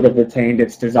Libya would have retained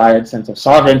its desired sense of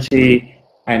sovereignty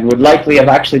and would likely have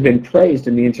actually been praised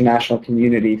in the international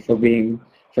community for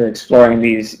exploring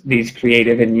these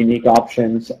creative and unique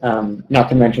options, not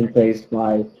to mention praised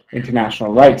by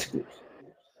international rights groups.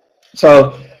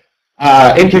 So,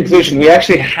 in conclusion, we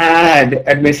actually had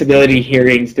admissibility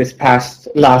hearings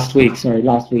last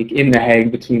week in The Hague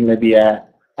between Libya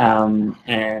and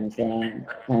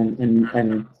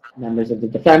members of the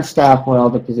defense staff, where all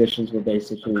the positions were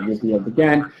basically revealed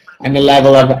again, and the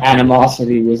level of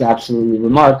animosity was absolutely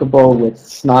remarkable, with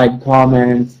snide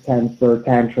comments, temper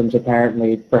tantrums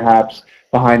apparently, perhaps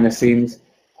behind the scenes,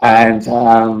 and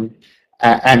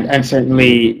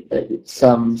certainly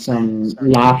some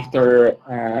laughter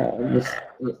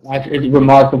it's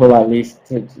remarkable, at least,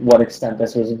 to what extent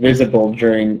this was visible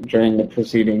during the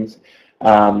proceedings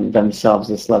themselves.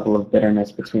 This level of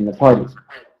bitterness between the parties.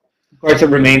 Of course, it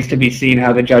remains to be seen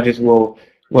how the judges will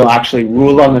actually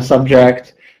rule on the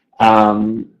subject,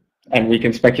 and we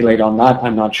can speculate on that.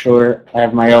 I'm not sure. I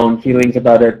have my own feelings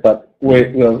about it, but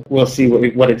we'll see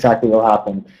what exactly will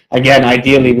happen. Again,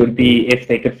 ideally would be if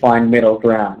they could find middle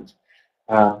ground,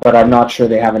 but I'm not sure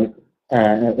they haven't.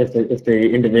 If the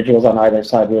individuals on either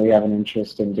side really have an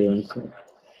interest in doing so.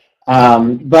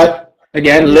 But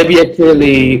again, Libya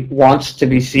clearly wants to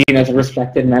be seen as a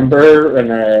respected member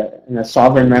and a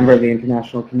sovereign member of the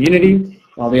international community,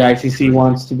 while the ICC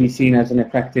wants to be seen as an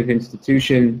effective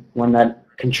institution, one that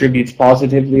contributes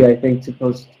positively, I think, to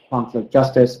post-conflict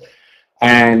justice,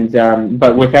 and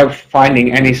but without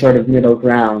finding any sort of middle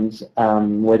ground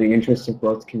where the interests of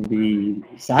both can be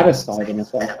satisfied in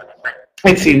effect.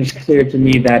 It seems clear to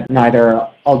me that neither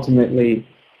are ultimately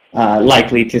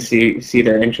likely to see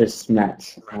their interests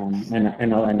met,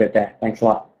 and I'll end it there. Thanks a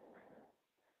lot.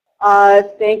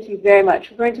 Thank you very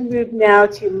much. We're going to move now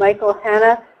to Michael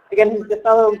Hanna. Again, he's the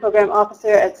Fellow and Program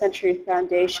Officer at Century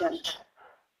Foundation.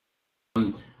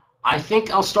 I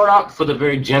think I'll start out with a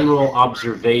very general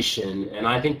observation, and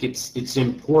I think it's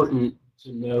important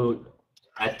to note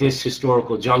at this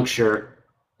historical juncture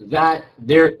that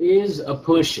there is a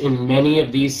push in many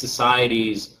of these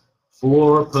societies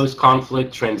for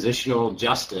post-conflict transitional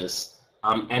justice,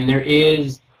 and there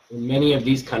is in many of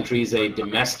these countries a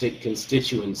domestic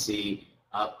constituency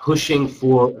pushing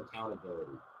for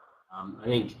accountability. I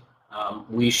think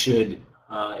we should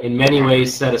in many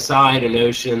ways set aside a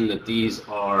notion that these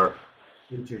are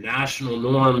international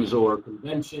norms or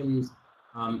conventions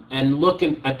and look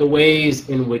at the ways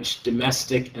in which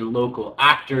domestic and local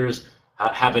actors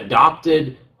have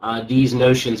adopted these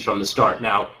notions from the start.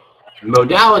 Now,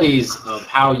 modalities of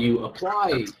how you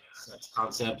apply such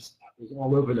concepts is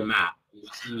all over the map. You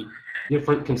see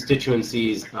different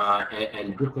constituencies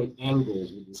and different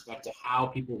angles with respect to how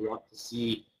people want to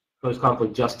see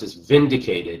post-conflict justice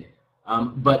vindicated.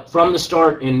 But from the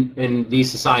start in these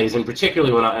societies, and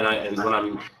particularly when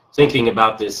I'm thinking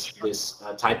about this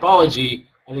typology,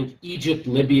 I think Egypt,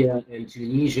 Libya, and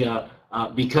Tunisia,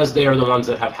 because they are the ones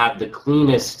that have had the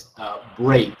cleanest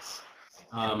breaks,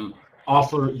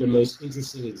 offer the most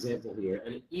interesting example here.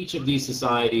 And each of these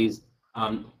societies,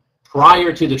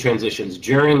 prior to the transitions,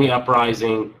 during the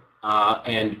uprising,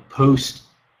 and post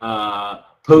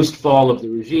fall of the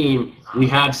regime, we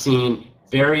have seen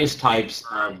various types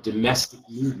of domestic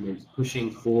movements pushing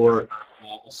for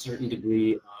a certain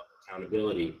degree of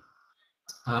accountability.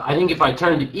 I think if I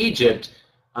turn to Egypt,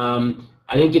 I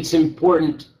think it's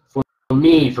important for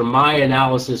me, from my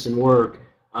analysis and work,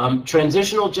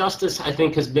 transitional justice, I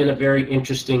think, has been a very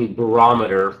interesting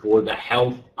barometer for the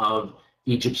health of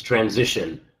Egypt's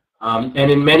transition.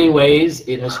 And in many ways,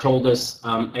 it has told us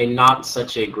a not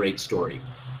such a great story.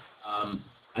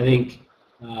 I think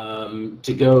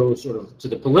to go sort of to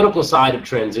the political side of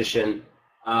transition,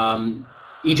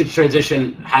 Egypt's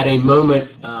transition had a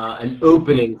moment, an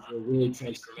opening for really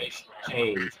transformational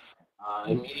change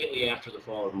immediately after the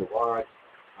fall of Mubarak,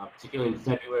 particularly in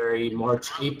February, March,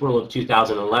 April of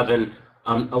 2011.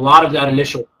 A lot of that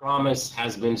initial promise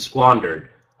has been squandered.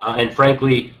 And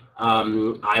frankly,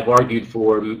 I've argued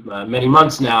for many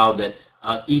months now that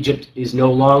Egypt is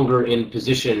no longer in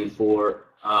position for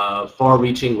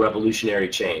far-reaching revolutionary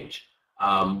change.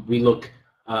 We look,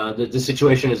 the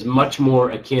situation is much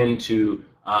more akin to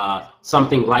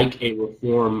something like a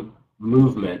reform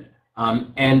movement.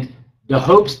 And the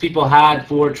hopes people had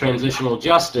for transitional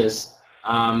justice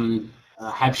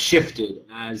have shifted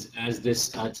as this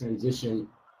transition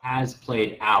has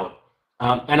played out.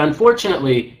 And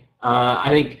unfortunately, I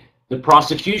think the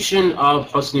prosecution of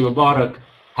Hosni Mubarak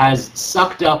has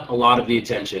sucked up a lot of the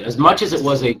attention. As much as it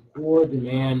was a core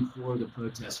demand for the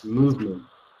protest movement,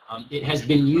 it has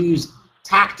been used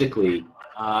tactically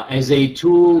as a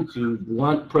tool to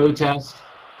blunt protest.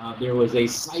 There was a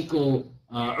cycle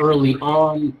early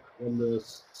on when the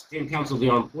Supreme Council of the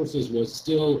Armed Forces was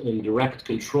still in direct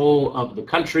control of the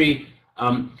country.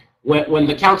 When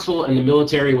the council and the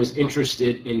military was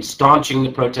interested in staunching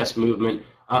the protest movement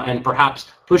and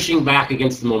perhaps pushing back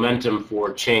against the momentum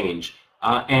for change.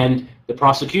 And the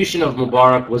prosecution of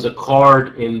Mubarak was a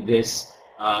card in this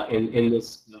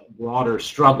broader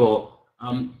struggle.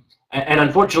 And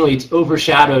unfortunately, it's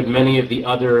overshadowed many of the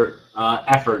other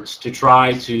efforts to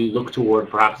try to look toward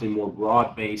perhaps a more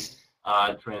broad-based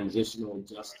transitional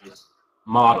justice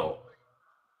model.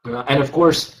 And of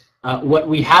course, what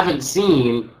we haven't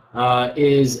seen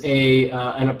is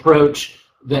an approach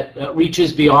that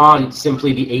reaches beyond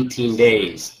simply the 18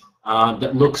 days.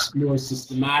 that looks more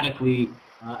systematically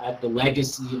at the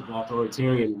legacy of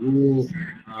authoritarian rule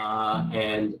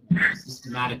and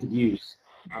systematic abuse.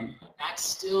 That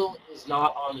still is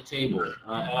not on the table,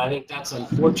 and I think that's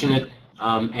unfortunate.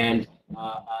 And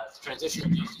transitional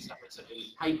justice efforts have been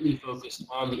tightly focused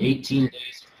on the 18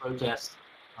 days of protest.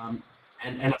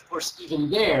 And of course, even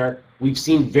there, we've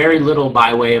seen very little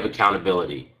by way of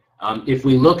accountability. If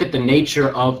we look at the nature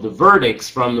of the verdicts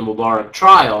from the Mubarak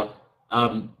trial,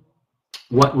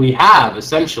 what we have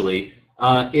essentially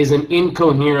is an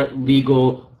incoherent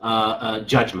legal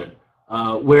judgment,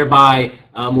 whereby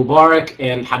Mubarak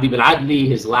and Habib al-Adli,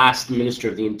 his last Minister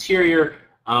of the Interior,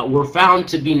 were found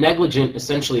to be negligent,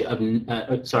 essentially,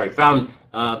 found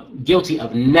guilty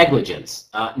of negligence,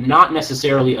 not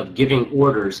necessarily of giving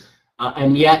orders,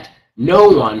 and yet no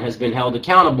one has been held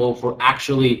accountable for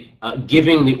actually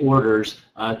giving the orders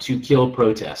to kill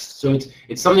protests. So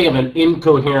it's something of an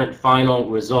incoherent final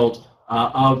result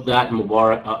of the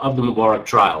Mubarak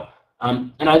trial.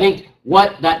 And I think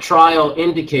what that trial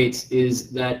indicates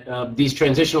is that these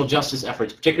transitional justice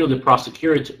efforts, particularly the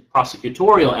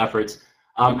prosecutorial efforts,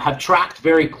 have tracked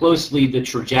very closely the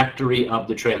trajectory of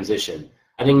the transition.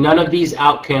 I think none of these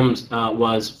outcomes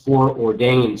was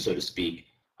foreordained, so to speak,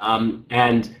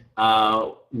 and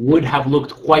would have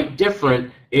looked quite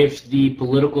different if the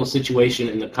political situation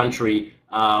in the country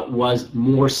was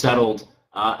more settled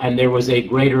and there was a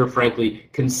greater, frankly,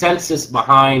 consensus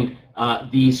behind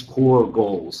these core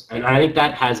goals. And I think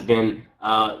that has been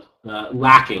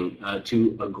lacking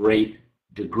to a great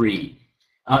degree.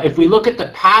 If we look at the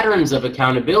patterns of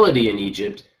accountability in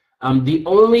Egypt, the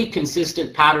only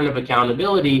consistent pattern of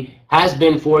accountability has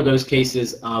been for those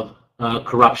cases of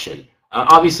corruption.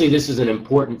 Obviously, this is an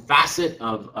important facet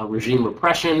of regime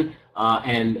repression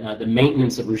and the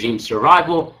maintenance of regime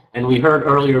survival. And we heard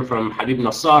earlier from Habib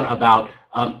Nassar about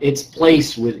its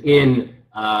place within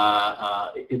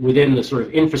the sort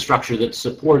of infrastructure that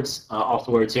supports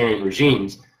authoritarian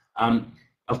regimes.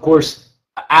 Of course,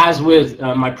 as with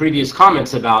my previous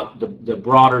comments about the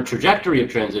broader trajectory of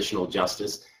transitional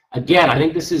justice, again, I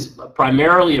think this is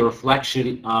primarily a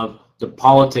reflection of the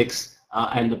politics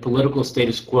and the political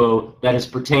status quo that has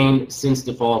pertained since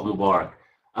the fall of Mubarak.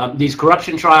 These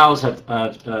corruption trials have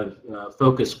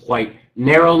focused quite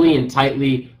narrowly and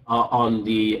tightly on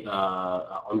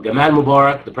Gamal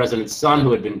Mubarak, the president's son,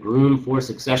 who had been groomed for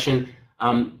succession,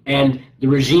 and the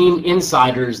regime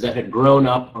insiders that had grown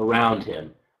up around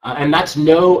him. And that's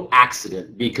no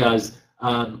accident, because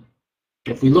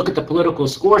if we look at the political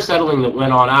score settling that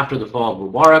went on after the fall of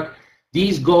Mubarak,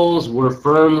 these goals were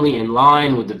firmly in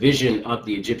line with the vision of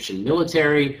the Egyptian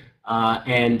military,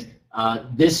 and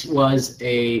this was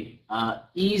a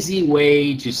easy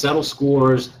way to settle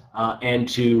scores and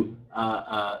to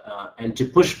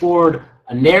push forward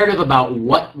a narrative about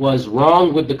what was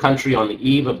wrong with the country on the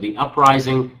eve of the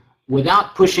uprising,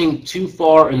 without pushing too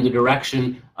far in the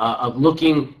direction of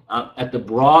looking at the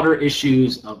broader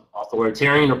issues of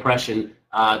authoritarian oppression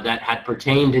that had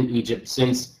pertained in Egypt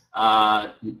since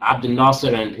Abdel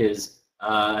Nasser and his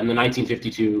and the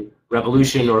 1952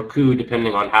 revolution or coup,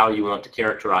 depending on how you want to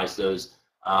characterize those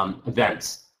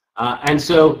events. And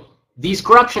so these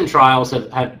corruption trials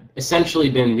have essentially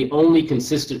been the only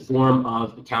consistent form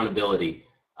of accountability.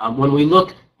 When we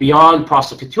look beyond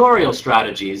prosecutorial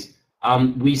strategies,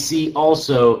 we see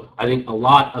also, I think, a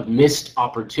lot of missed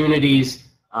opportunities,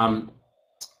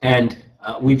 and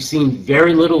we've seen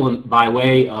very little by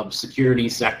way of security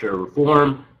sector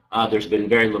reform. There's been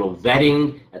very little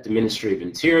vetting at the Ministry of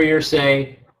Interior,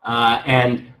 say,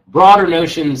 and broader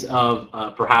notions of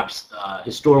perhaps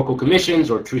historical commissions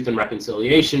or truth and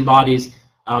reconciliation bodies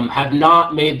have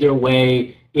not made their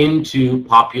way into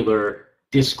popular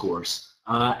discourse.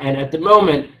 And at the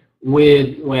moment,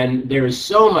 when there is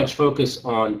so much focus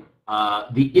on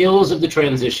the ills of the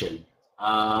transition,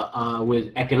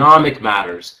 with economic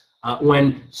matters,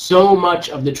 when so much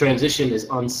of the transition is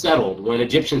unsettled, when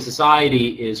Egyptian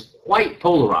society is quite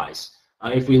polarized.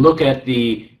 If we look at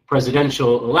the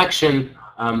presidential election,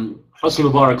 Hosni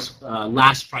Mubarak's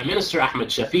last prime minister, Ahmed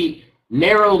Shafiq,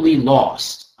 narrowly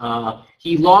lost.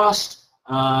 He lost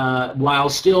while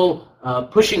still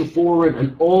pushing forward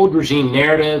an old regime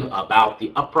narrative about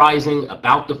the uprising,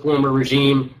 about the former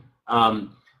regime,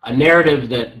 a narrative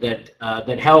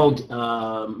that held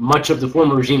much of the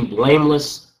former regime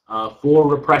blameless for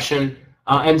repression.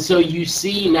 And so you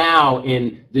see now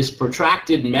in this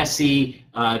protracted, messy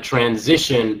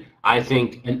transition, I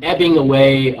think, an ebbing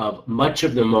away of much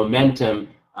of the momentum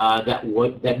that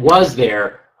was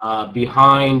there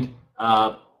behind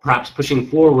perhaps pushing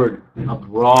forward a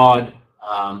broad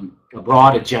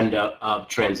agenda of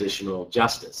transitional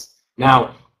justice.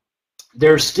 Now,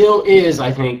 there still is,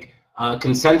 I think,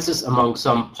 consensus among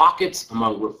some pockets,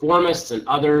 among reformists and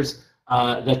others,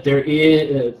 that there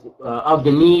is of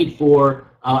the need for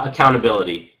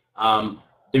accountability.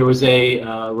 There was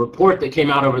a report that came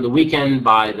out over the weekend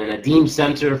by the Nadim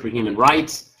Center for Human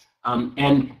Rights,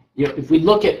 and if we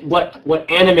look at what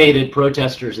animated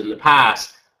protesters in the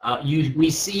past, we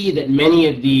see that many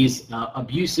of these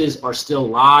abuses are still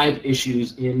live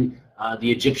issues in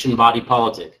the Egyptian body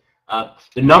politic.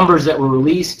 The numbers that were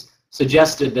released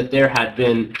suggested that there had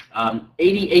been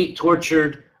 88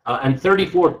 tortured and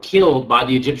 34 killed by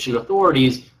the Egyptian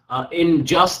authorities in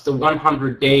just the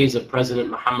 100 days of President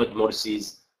Mohamed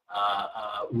Morsi's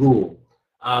rule.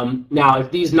 Now, if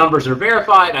these numbers are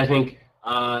verified, I think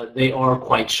they are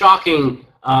quite shocking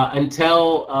and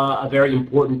tell a very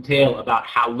important tale about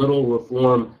how little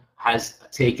reform has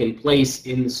taken place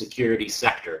in the security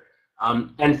sector.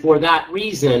 And for that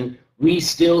reason, we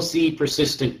still see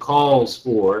persistent calls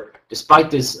for, despite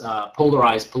this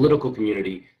polarized political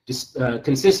community,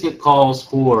 consistent calls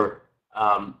for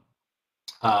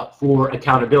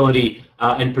accountability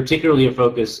and particularly a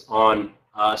focus on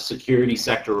security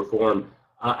sector reform.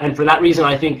 And for that reason,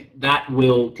 I think that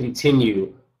will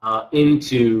continue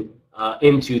into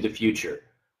the future.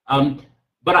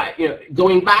 But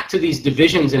going back to these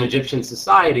divisions in Egyptian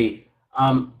society,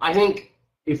 I think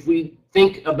if we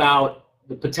think about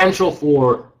the potential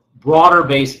for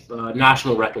broader-based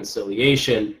national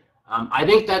reconciliation, I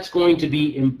think that's going to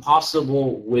be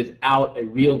impossible without a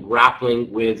real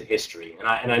grappling with history.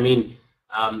 And I mean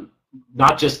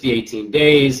not just the 18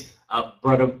 days,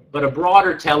 but a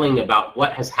broader telling about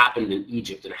what has happened in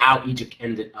Egypt and how Egypt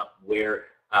ended up where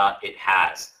it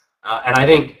has. And I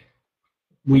think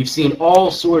we've seen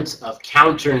all sorts of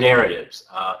counter narratives,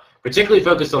 particularly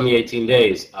focused on the 18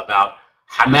 days, about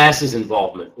Hamas's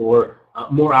involvement, or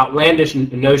more outlandish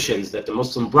notions that the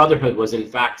Muslim Brotherhood was in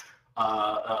fact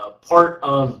part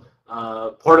of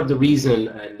the reason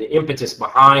and the impetus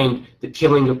behind the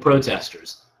killing of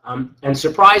protesters. And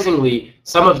surprisingly,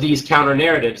 some of these counter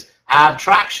narratives have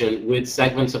traction with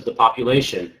segments of the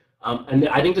population. And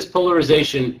I think this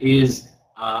polarization is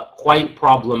quite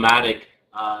problematic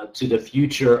to the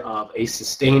future of a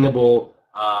sustainable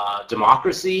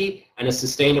democracy and a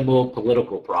sustainable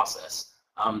political process.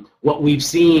 What we've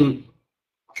seen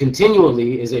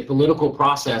continually is a political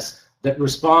process that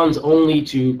responds only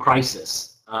to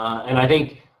crisis. And I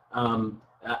think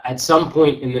at some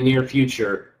point in the near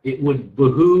future, it would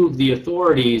behoove the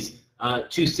authorities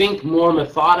to think more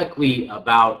methodically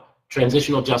about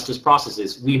transitional justice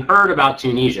processes. We heard about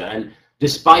Tunisia, and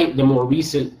despite the more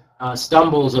recent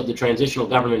stumbles of the transitional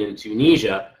government in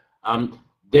Tunisia,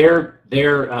 their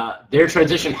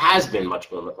transition has been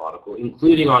much more methodical,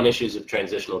 including on issues of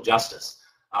transitional justice.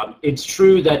 It's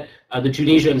true that the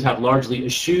Tunisians have largely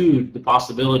eschewed the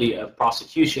possibility of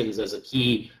prosecutions as a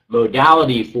key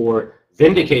modality for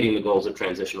vindicating the goals of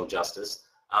transitional justice,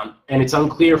 and it's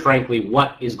unclear, frankly,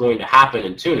 what is going to happen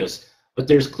in Tunis. But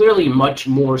there's clearly much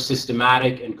more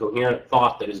systematic and coherent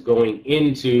thought that is going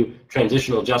into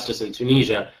transitional justice in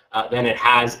Tunisia than it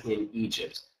has in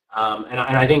Egypt. And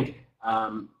I think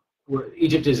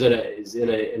Egypt is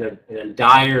in a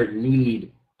dire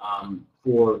need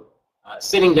for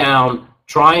sitting down,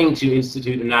 trying to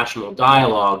institute a national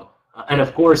dialogue. And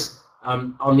of course,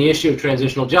 on the issue of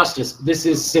transitional justice, this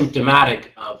is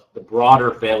symptomatic of the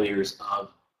broader failures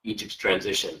of Egypt's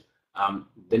transition.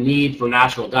 The need for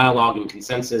national dialogue and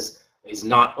consensus is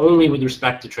not only with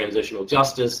respect to transitional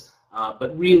justice,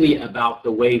 but really about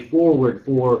the way forward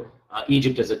for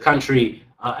Egypt as a country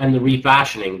and the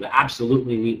refashioning, the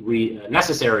absolutely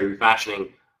necessary refashioning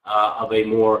of a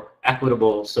more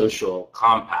equitable social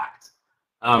compact.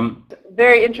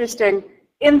 Very interesting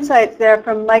insights there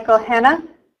from Michael Hanna.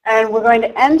 And we're going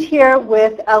to end here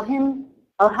with Ilham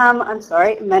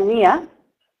Mania,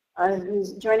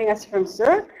 who's joining us from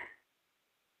Zurich.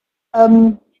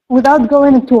 Without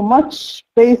going into much,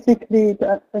 basically,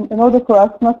 in order for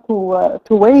us not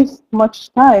to waste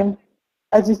much time,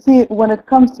 as you see, when it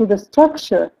comes to the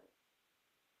structure,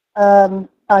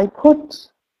 I put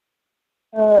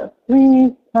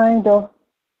three kind of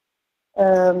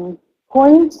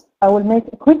points. I will make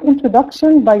a quick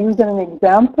introduction by using an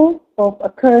example of a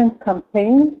current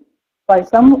campaign by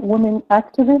some women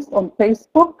activists on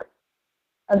Facebook.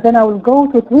 And then I will go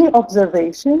to three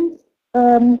observations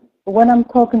when I'm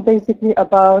talking basically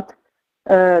about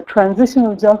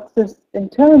transitional justice in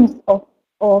terms of,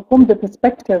 or from the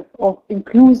perspective of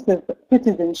inclusive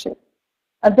citizenship.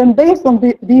 And then based on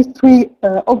these three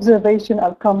observations,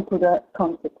 I'll come to the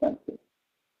consequences.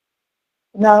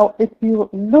 Now, if you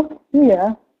look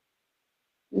here,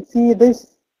 you see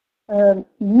this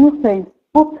new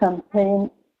Facebook campaign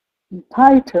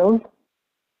entitled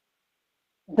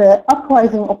The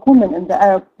Uprising of Women in the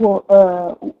Arab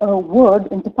World,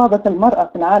 انتفاضة المرأة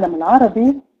في العالم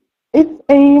العربي. Its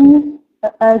aim,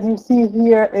 as you see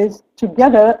here, is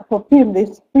together for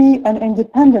fearless, free and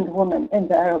independent women in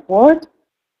the Arab world.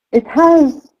 It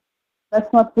has,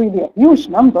 that's not really a huge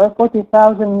number,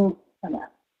 40,000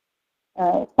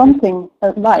 something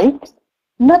likes.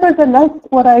 Nevertheless,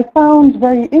 what I found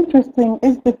very interesting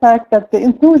is the fact that the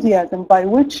enthusiasm by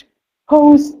which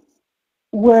posts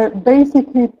were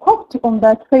basically popped on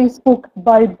that Facebook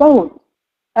by both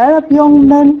Arab young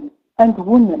men and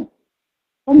women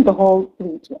from the whole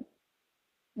region.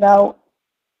 Now,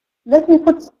 let me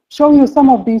show you some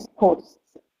of these posts.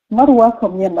 Marwa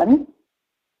from Yemen,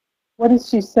 what is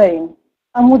she saying?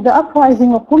 I'm with the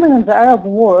uprising of women in the Arab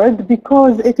world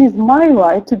because it is my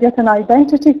right to get an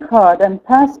identity card and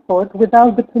passport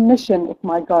without the permission of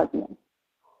my guardian.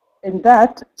 In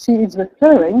that, she is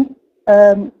referring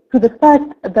to the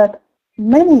fact that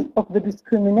many of the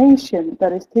discrimination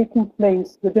that is taking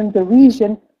place within the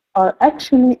region are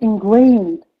actually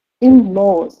ingrained in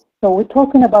laws. So we're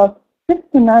talking about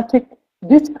systematic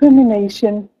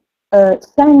discrimination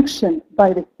sanctioned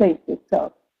by the state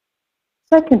itself.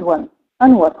 Second one,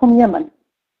 Anwar from Yemen.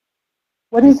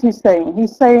 What is he saying?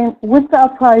 He's saying, with the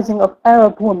uprising of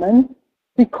Arab women,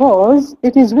 because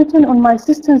it is written on my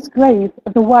sister's grave,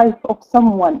 the wife of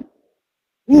someone.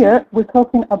 Here, we're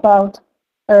talking about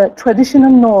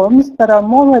traditional norms that are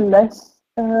more or less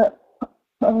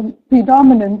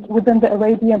predominant within the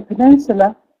Arabian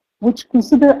Peninsula, which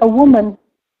consider a woman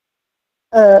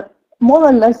more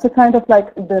or less a kind of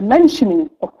like the mentioning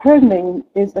of her name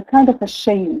is a kind of a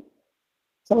shame.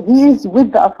 So he is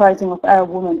with the uprising of Arab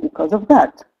women because of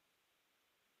that.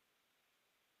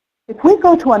 If we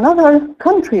go to another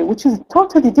country, which is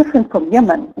totally different from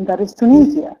Yemen, and that is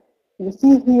Tunisia, you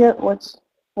see here what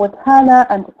Hala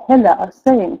and Hela are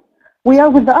saying. We are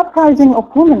with the uprising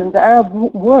of women in the Arab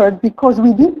world because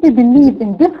we deeply believe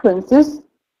in differences,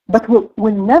 but will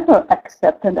never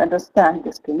accept and understand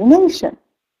discrimination.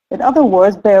 In other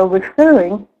words, they are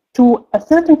referring to a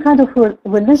certain kind of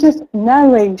religious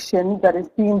narration that is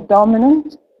being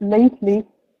dominant lately,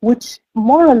 which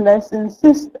more or less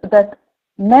insists that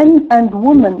men and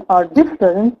women are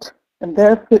different and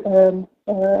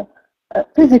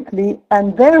physically,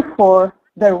 and therefore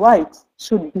their rights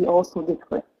should be also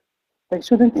different. They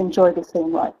shouldn't enjoy the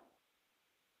same rights.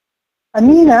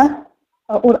 Amina,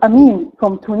 or Amin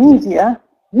from Tunisia,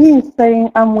 he is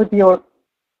saying, I'm with your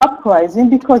uprising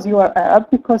because you are Arab,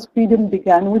 because freedom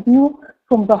began with you.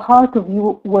 From the heart of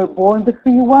you were born the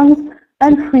free ones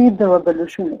and freed the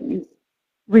revolutionaries.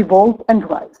 Revolt and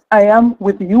rise. I am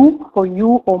with you, for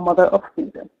you, O mother of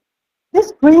freedom.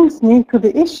 This brings me to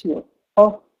the issue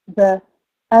of the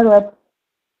Arab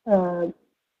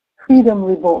freedom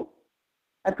revolt.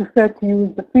 I prefer to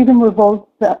use the freedom revolt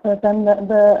than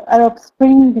the Arab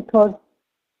Spring because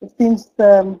it seems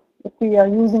if we are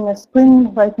using a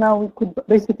spring right now, we could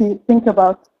basically think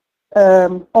about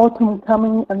autumn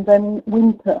coming and then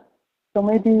winter. So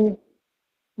maybe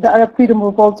the Arab freedom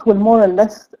revolts will more or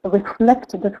less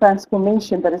reflect the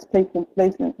transformation that is taking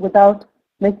place without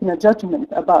making a judgment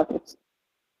about it.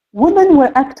 Women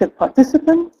were active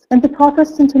participants in the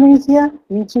protests in Tunisia,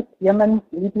 Egypt, Yemen,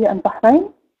 Libya, and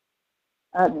Bahrain.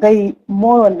 They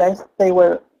more or less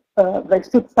they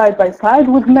stood side by side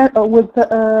with men,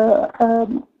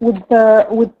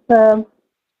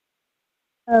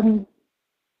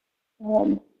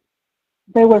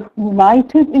 they were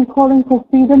united in calling for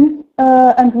freedom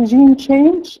and regime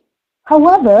change.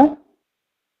 However,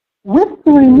 with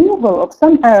the removal of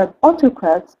some Arab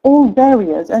autocrats, all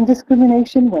barriers and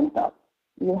discrimination went up.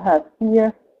 You have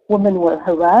here women were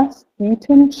harassed,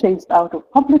 beaten, chased out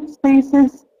of public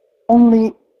spaces.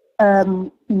 Only 9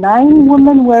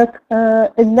 women were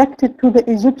elected to the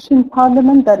Egyptian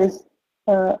parliament, that is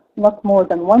not more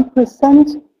than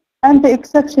 1%. And the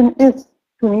exception is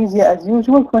Tunisia, as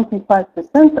usual,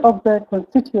 25% of the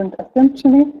constituent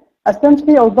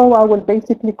assembly, although I will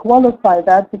basically qualify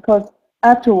that because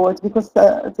afterwards, because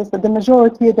the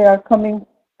majority, they are coming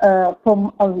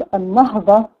from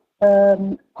Al-Nahda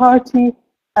party,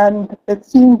 and it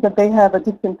seems that they have a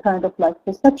different kind of like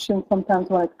perception sometimes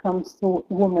when it comes to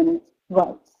women's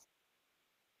rights.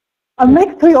 I'll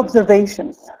make 3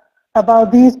 observations about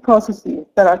these processes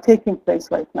that are taking place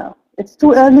right now. It's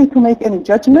too early to make any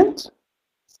judgment,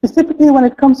 specifically when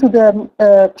it comes to the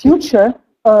future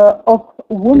of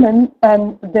women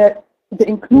and the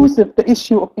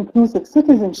issue of inclusive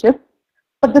citizenship.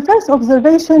 But the first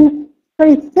observation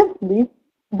states simply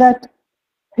that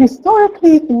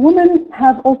Historically, women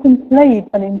have often played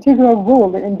an integral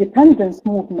role in independence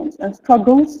movements and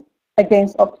struggles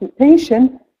against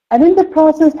occupation, and in the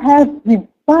process have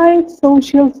defied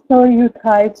social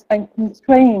stereotypes and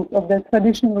constraints of their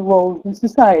traditional roles in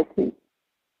society.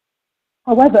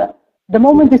 However, the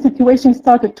moment the situation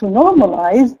started to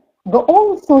normalize, the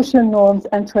old social norms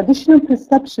and traditional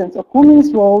perceptions of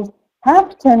women's roles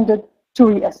have tended to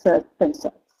reassert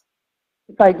themselves.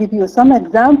 If I give you some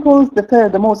examples,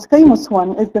 the most famous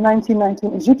one is the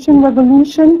 1919 Egyptian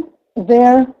Revolution.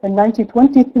 There, in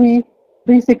 1923,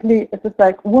 basically, it was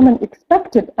like women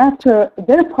expected after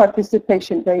their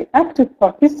participation, very active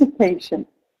participation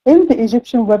in the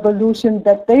Egyptian Revolution,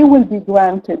 that they will be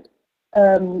granted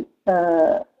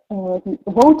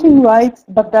voting rights,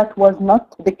 but that was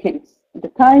not the case. The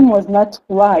time was not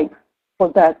right for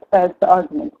that, as the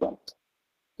argument went.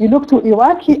 You look to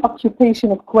Iraqi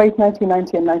occupation of Kuwait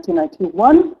 1990 and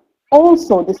 1991.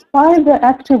 Also, despite their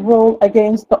active role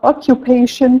against the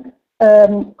occupation,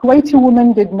 Kuwaiti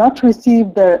women did not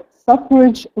receive their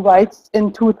suffrage rights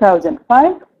in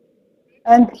 2005.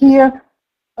 And here,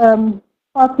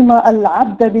 Fatima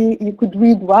Al-Abdali, you could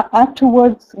read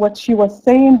afterwards what she was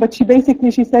saying, but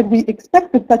she said, we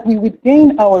expected that we would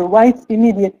gain our rights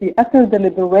immediately after the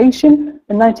liberation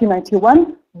in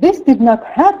 1991. This did not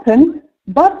happen,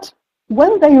 but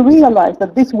when they realized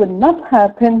that this would not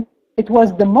happen, it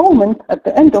was the moment at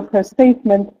the end of her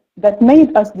statement that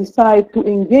made us decide to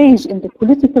engage in the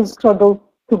political struggle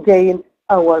to gain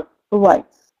our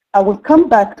rights. I will come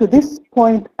back to this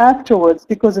point afterwards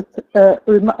because it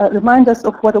reminds us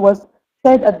of what was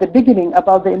said at the beginning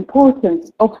about the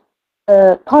importance of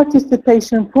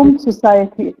participation from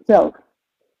society itself.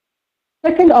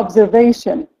 Second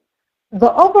observation,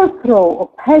 the overthrow of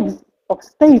heads of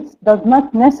states does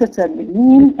not necessarily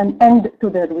mean an end to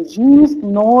their regimes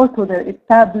nor to their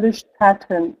established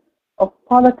pattern of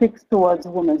politics towards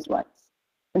women's rights.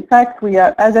 In fact, we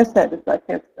are, as I said, it's like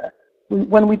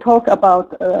when we talk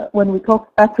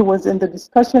afterwards in the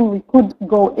discussion, we could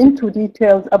go into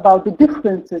details about the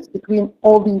differences between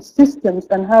all these systems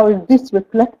and how is this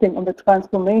reflecting on the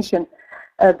transformation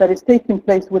that is taking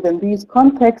place within these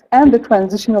contexts and the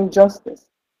transitional justice.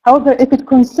 However, if it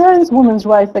concerns women's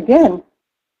rights, again,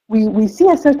 we see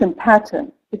a certain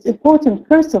pattern. It's important,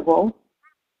 first of all,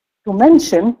 to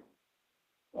mention,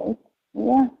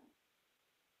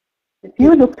 if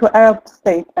you look to Arab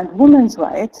states and women's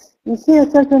rights, you see a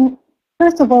certain,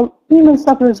 first of all, female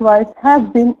suffrage rights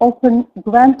have been often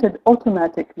granted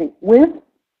automatically with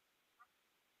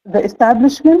the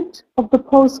establishment of the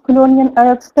post-colonial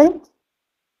Arab states.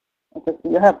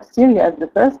 You have Syria as the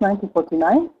first,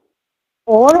 1949.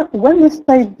 Or when the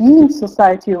state deemed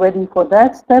society ready for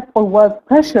that step or was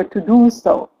pressured to do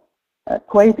so.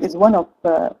 Kuwait is one of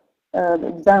the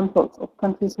examples of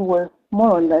countries who were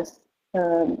more or less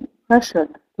pressured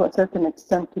to a certain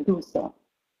extent to do so.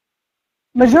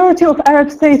 Majority of Arab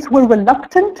states were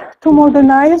reluctant to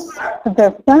modernize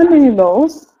their family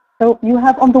laws. So you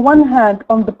have, on the one hand,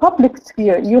 on the public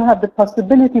sphere, you have the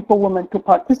possibility for women to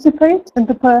participate in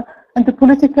the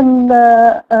political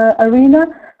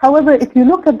arena. However, if you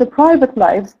look at the private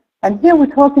lives, and here we're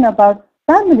talking about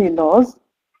family laws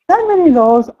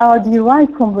are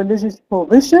derived from religious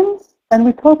provisions, and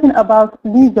we're talking about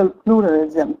legal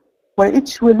pluralism, where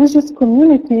each religious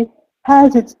community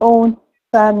has its own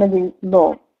family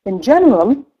law. In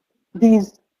general,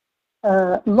 these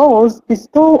laws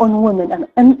bestow on women an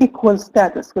unequal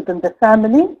status within the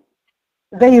family.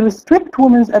 They restrict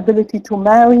women's ability to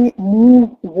marry,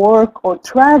 move, work, or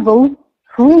travel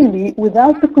freely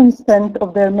without the consent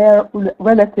of their male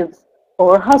relatives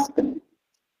or husband.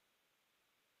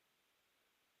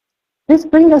 This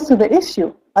brings us to the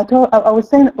issue. I was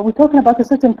saying we're talking about a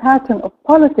certain pattern of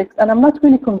politics, and I'm not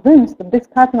really convinced that this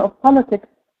pattern of politics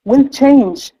will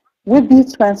change with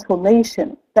this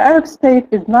transformation. The Arab state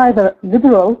is neither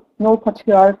liberal nor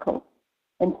patriarchal.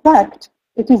 In fact,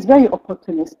 it is very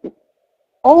opportunistic,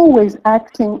 always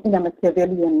acting in a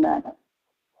Machiavellian manner.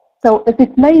 So if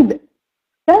it made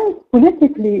sense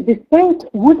politically, the state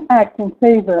would act in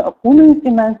favor of women's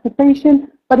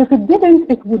emancipation, but if it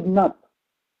didn't, it would not.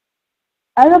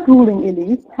 Arab ruling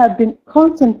elites have been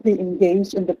constantly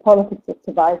engaged in the politics of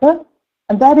survival,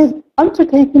 and that is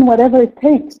undertaking whatever it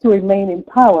takes to remain in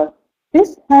power.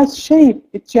 This has shaped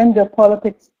its gender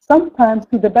politics sometimes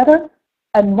to the better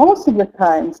and most of the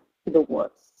times to the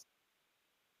worse.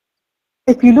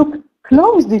 If you look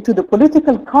closely to the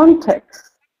political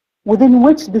context within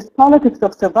which this politics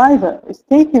of survival is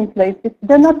taking place,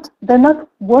 they're not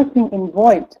working in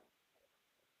void.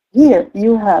 Here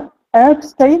you have Arab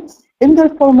states in their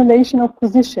formulation of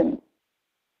position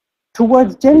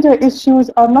towards gender issues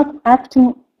are not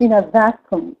acting in a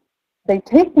vacuum. They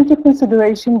take into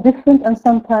consideration different and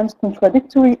sometimes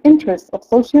contradictory interests of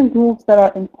social groups that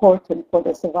are important for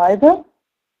the survivor.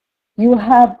 You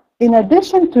have, in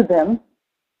addition to them,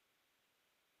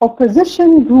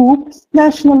 opposition groups,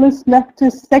 nationalist,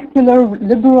 leftist, secular,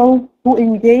 liberal, who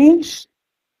engage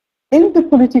in the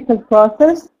political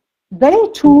process. They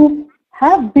too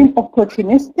have been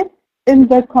opportunistic in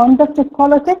their conduct of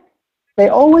politics. They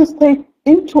always take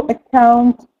into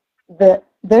account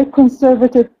their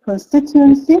conservative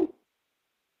constituency.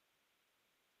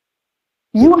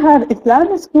 You have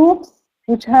Islamist groups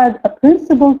which had a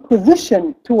principled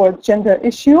position towards gender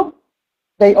issue.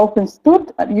 They often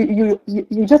stood, you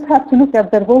just have to look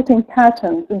at their voting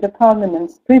patterns in the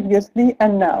parliaments previously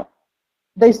and now.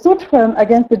 They stood firm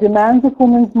against the demands of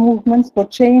women's movements for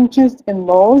changes in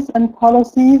laws and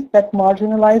policies that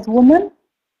marginalize women.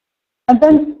 And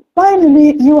then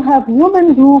finally, you have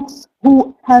women groups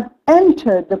who have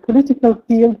entered the political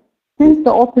field since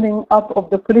the opening up of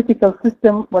the political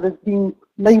system, what is being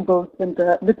labeled in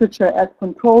the literature as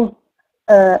controlled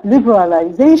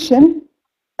liberalization,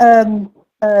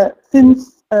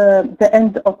 since the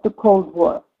end of the Cold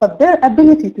War. But their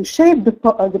ability to shape the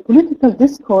political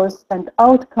discourse and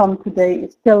outcome today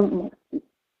is still mixed.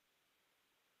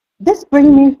 This brings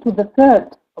me to the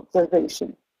third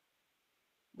observation.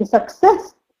 The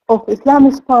success of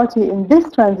Islamist Party in this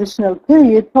transitional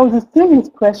period poses serious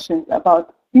questions about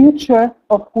the future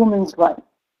of women's rights.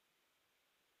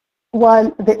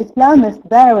 While the Islamists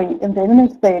vary in their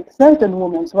limits they exert on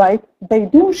women's rights, they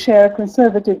do share a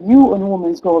conservative view on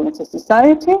women's role in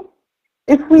society.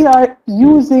 If we are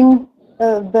using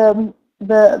the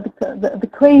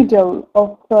cradle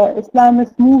of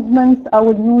Islamist movements, I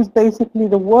will use basically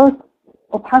the work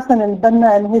of Hassan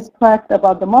al-Banna and his tract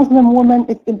about the Muslim woman.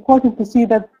 It's important to see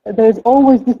that there is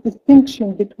always this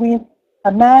distinction between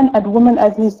a man and woman,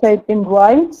 as he said, in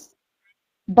rights,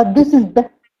 but this is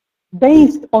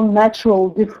based on natural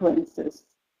differences.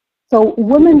 So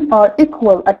women are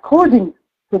equal according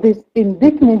to this in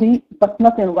dignity, but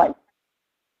not in rights.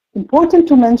 Important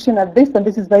to mention at this, and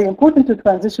this is very important to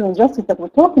transitional justice that we're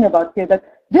talking about here, that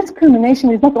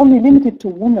discrimination is not only limited to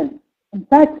women. In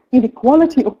fact,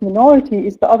 inequality of minority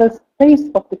is the other face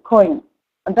of the coin.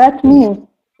 And that means,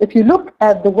 if you look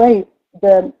at the way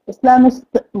the Islamist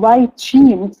right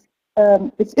schemes,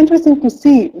 it's interesting to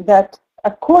see that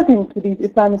according to these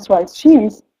Islamist rights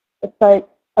schemes, it's like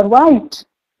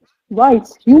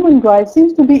human rights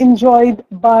seems to be enjoyed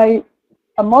by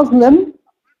a Muslim,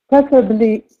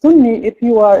 preferably Sunni if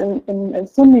you are in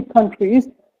Sunni countries,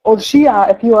 or Shia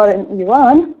if you are in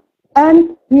Iran,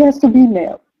 and he has to be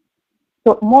male.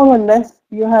 So more or less,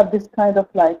 you have this kind of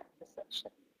like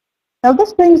deception. Now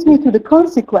this brings me to the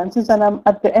consequences, and I'm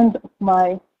at the end of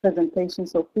my presentation,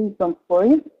 so please don't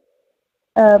worry.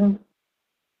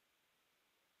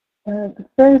 The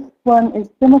first one is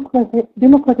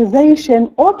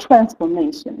democratization or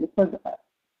transformation, because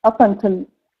up until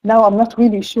now I'm not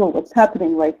really sure what's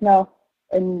happening right now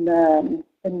in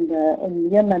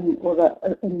Yemen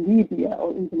or in Libya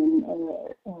or even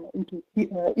into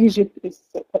Egypt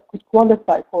could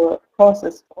qualify for a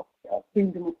process of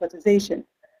pre-democratization.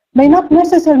 May not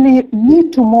necessarily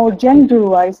lead to more gender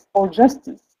rights or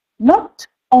justice, not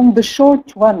on the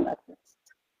short run at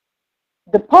least.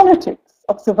 The politics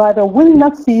of survival will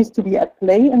not cease to be at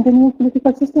play in the new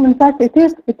political system. In fact, it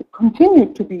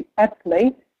continued to be at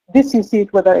play. This you see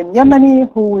it whether in Yemeni,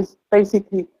 who is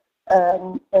basically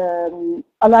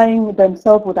aligning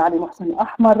themselves with Ali Mohsen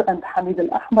al-Ahmar and Hamid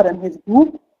al-Ahmar and his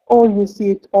group, or you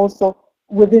see it also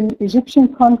within Egyptian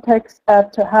context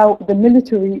at how the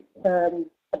military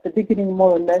at the beginning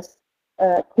more or less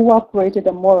cooperated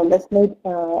and more or less made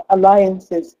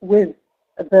alliances with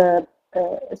the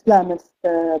Islamist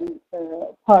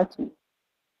party.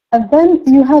 And then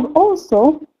you have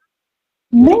also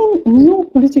many new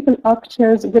political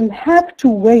actors will have to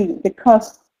weigh the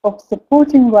costs of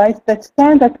supporting rights that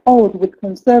stand at odds with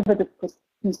conservative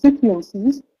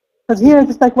constituencies. Because here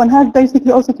it's like one has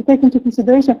basically also to take into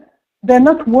consideration they're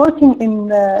not working in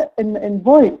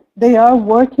void. They are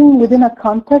working within a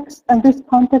context, and this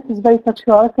context is very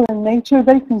patriarchal in nature,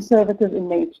 very conservative in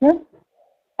nature.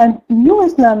 And new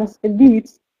Islamist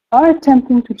elites are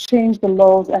attempting to change the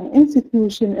laws and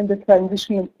institutions in the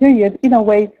transitional period in a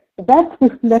way that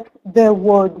reflect their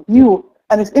worldview.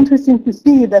 And it's interesting to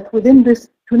see that within this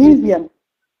Tunisian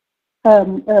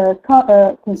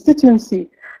constituency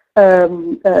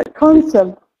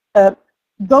council,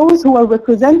 those who are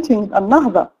representing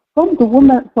Al-Nahda from the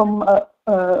women, from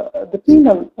the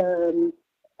female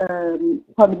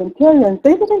parliamentarians,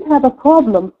 they didn't have a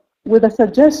problem with a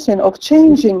suggestion of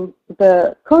changing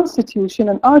the constitution,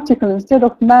 an article, instead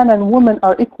of man and woman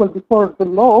are equal before the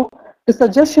law, the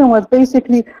suggestion was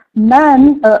basically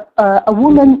a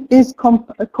woman is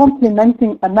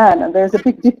complementing a man, and there's a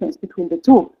big difference between the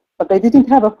two, but they didn't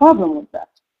have a problem with that.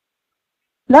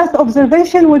 Last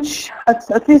observation, which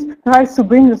at least tries to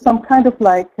bring some kind of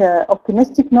like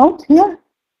optimistic note here.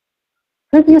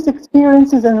 Previous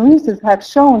experiences and research have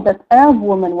shown that Arab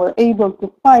women were able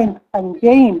to find and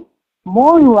gain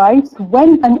more rights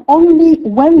when and only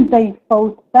when they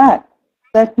fought back.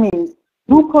 That means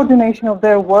through coordination of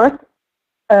their work.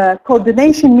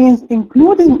 Coordination means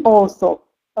including also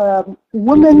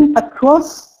women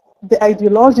across the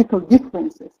ideological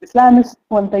differences. Islamists,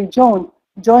 when they join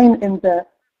in the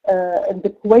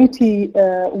Kuwaiti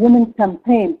women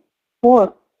campaign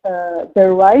for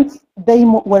their rights, they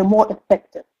were more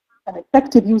effective. An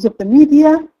effective use of the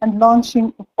media and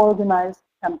launching of organized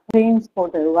campaigns for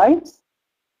their rights.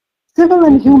 Civil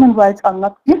and human rights are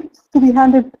not gifts to be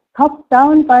handed top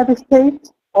down by the state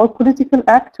or political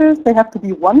actors. They have to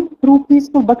be won through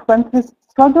peaceful but relentless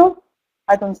struggle.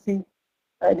 I don't see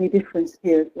any difference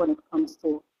here when it comes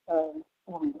to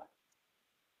women rights.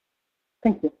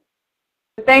 Thank you.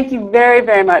 Thank you very,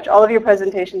 very much. All of your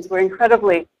presentations were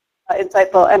incredibly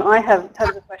insightful, and I have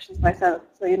tons of questions myself,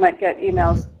 so you might get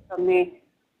emails from me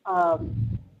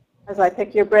as I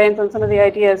pick your brains on some of the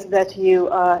ideas that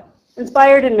you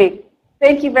inspired in me.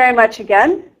 Thank you very much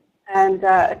again, and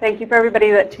thank you for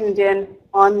everybody that tuned in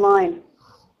online.